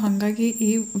 ಸೊ ಹಾಗಾಗಿ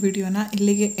ಈ ವಿಡಿಯೋನ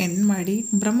ಇಲ್ಲಿಗೆ ಎಂಡ್ ಮಾಡಿ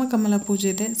ಬ್ರಹ್ಮಕಮಲ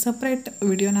ಪೂಜೆದೆ ಸಪ್ರೇಟ್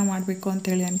ವಿಡಿಯೋನ ಮಾಡಬೇಕು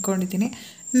ಅಂತೇಳಿ ಅಂದ್ಕೊಂಡಿದ್ದೀನಿ.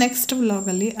 ನೆಕ್ಸ್ಟ್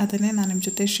ವ್ಲಾಗಲ್ಲಿ ಅದನ್ನೇ ನಾನು ನಿಮ್ಮ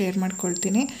ಜೊತೆ ಶೇರ್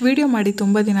ಮಾಡ್ಕೊಳ್ತೀನಿ. ವಿಡಿಯೋ ಮಾಡಿ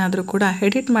ತುಂಬ ದಿನ ಆದರೂ ಕೂಡ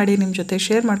ಎಡಿಟ್ ಮಾಡಿ ನಿಮ್ಮ ಜೊತೆ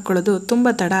ಶೇರ್ ಮಾಡ್ಕೊಳ್ಳೋದು ತುಂಬ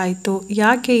ತಡ ಆಯಿತು.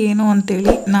 ಯಾಕೆ ಏನು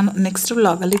ಅಂತೇಳಿ ನಾನು ನೆಕ್ಸ್ಟ್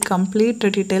ವ್ಲಾಗಲ್ಲಿ ಕಂಪ್ಲೀಟ್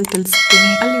ಡೀಟೇಲ್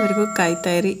ತಿಳಿಸ್ತೀನಿ. ಅಲ್ಲಿವರೆಗೂ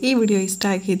ಕಾಯ್ತಾ ಇರಿ. ಈ ವಿಡಿಯೋ ಇಷ್ಟ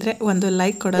ಆಗಿದ್ರೆ ಒಂದು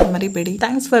ಲೈಕ್ ಕೊಡೋದು ಮರಿಬೇಡಿ.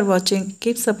 Thanks for watching.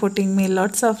 Keep supporting me.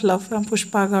 Lots of love from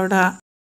Pushpa Gowda.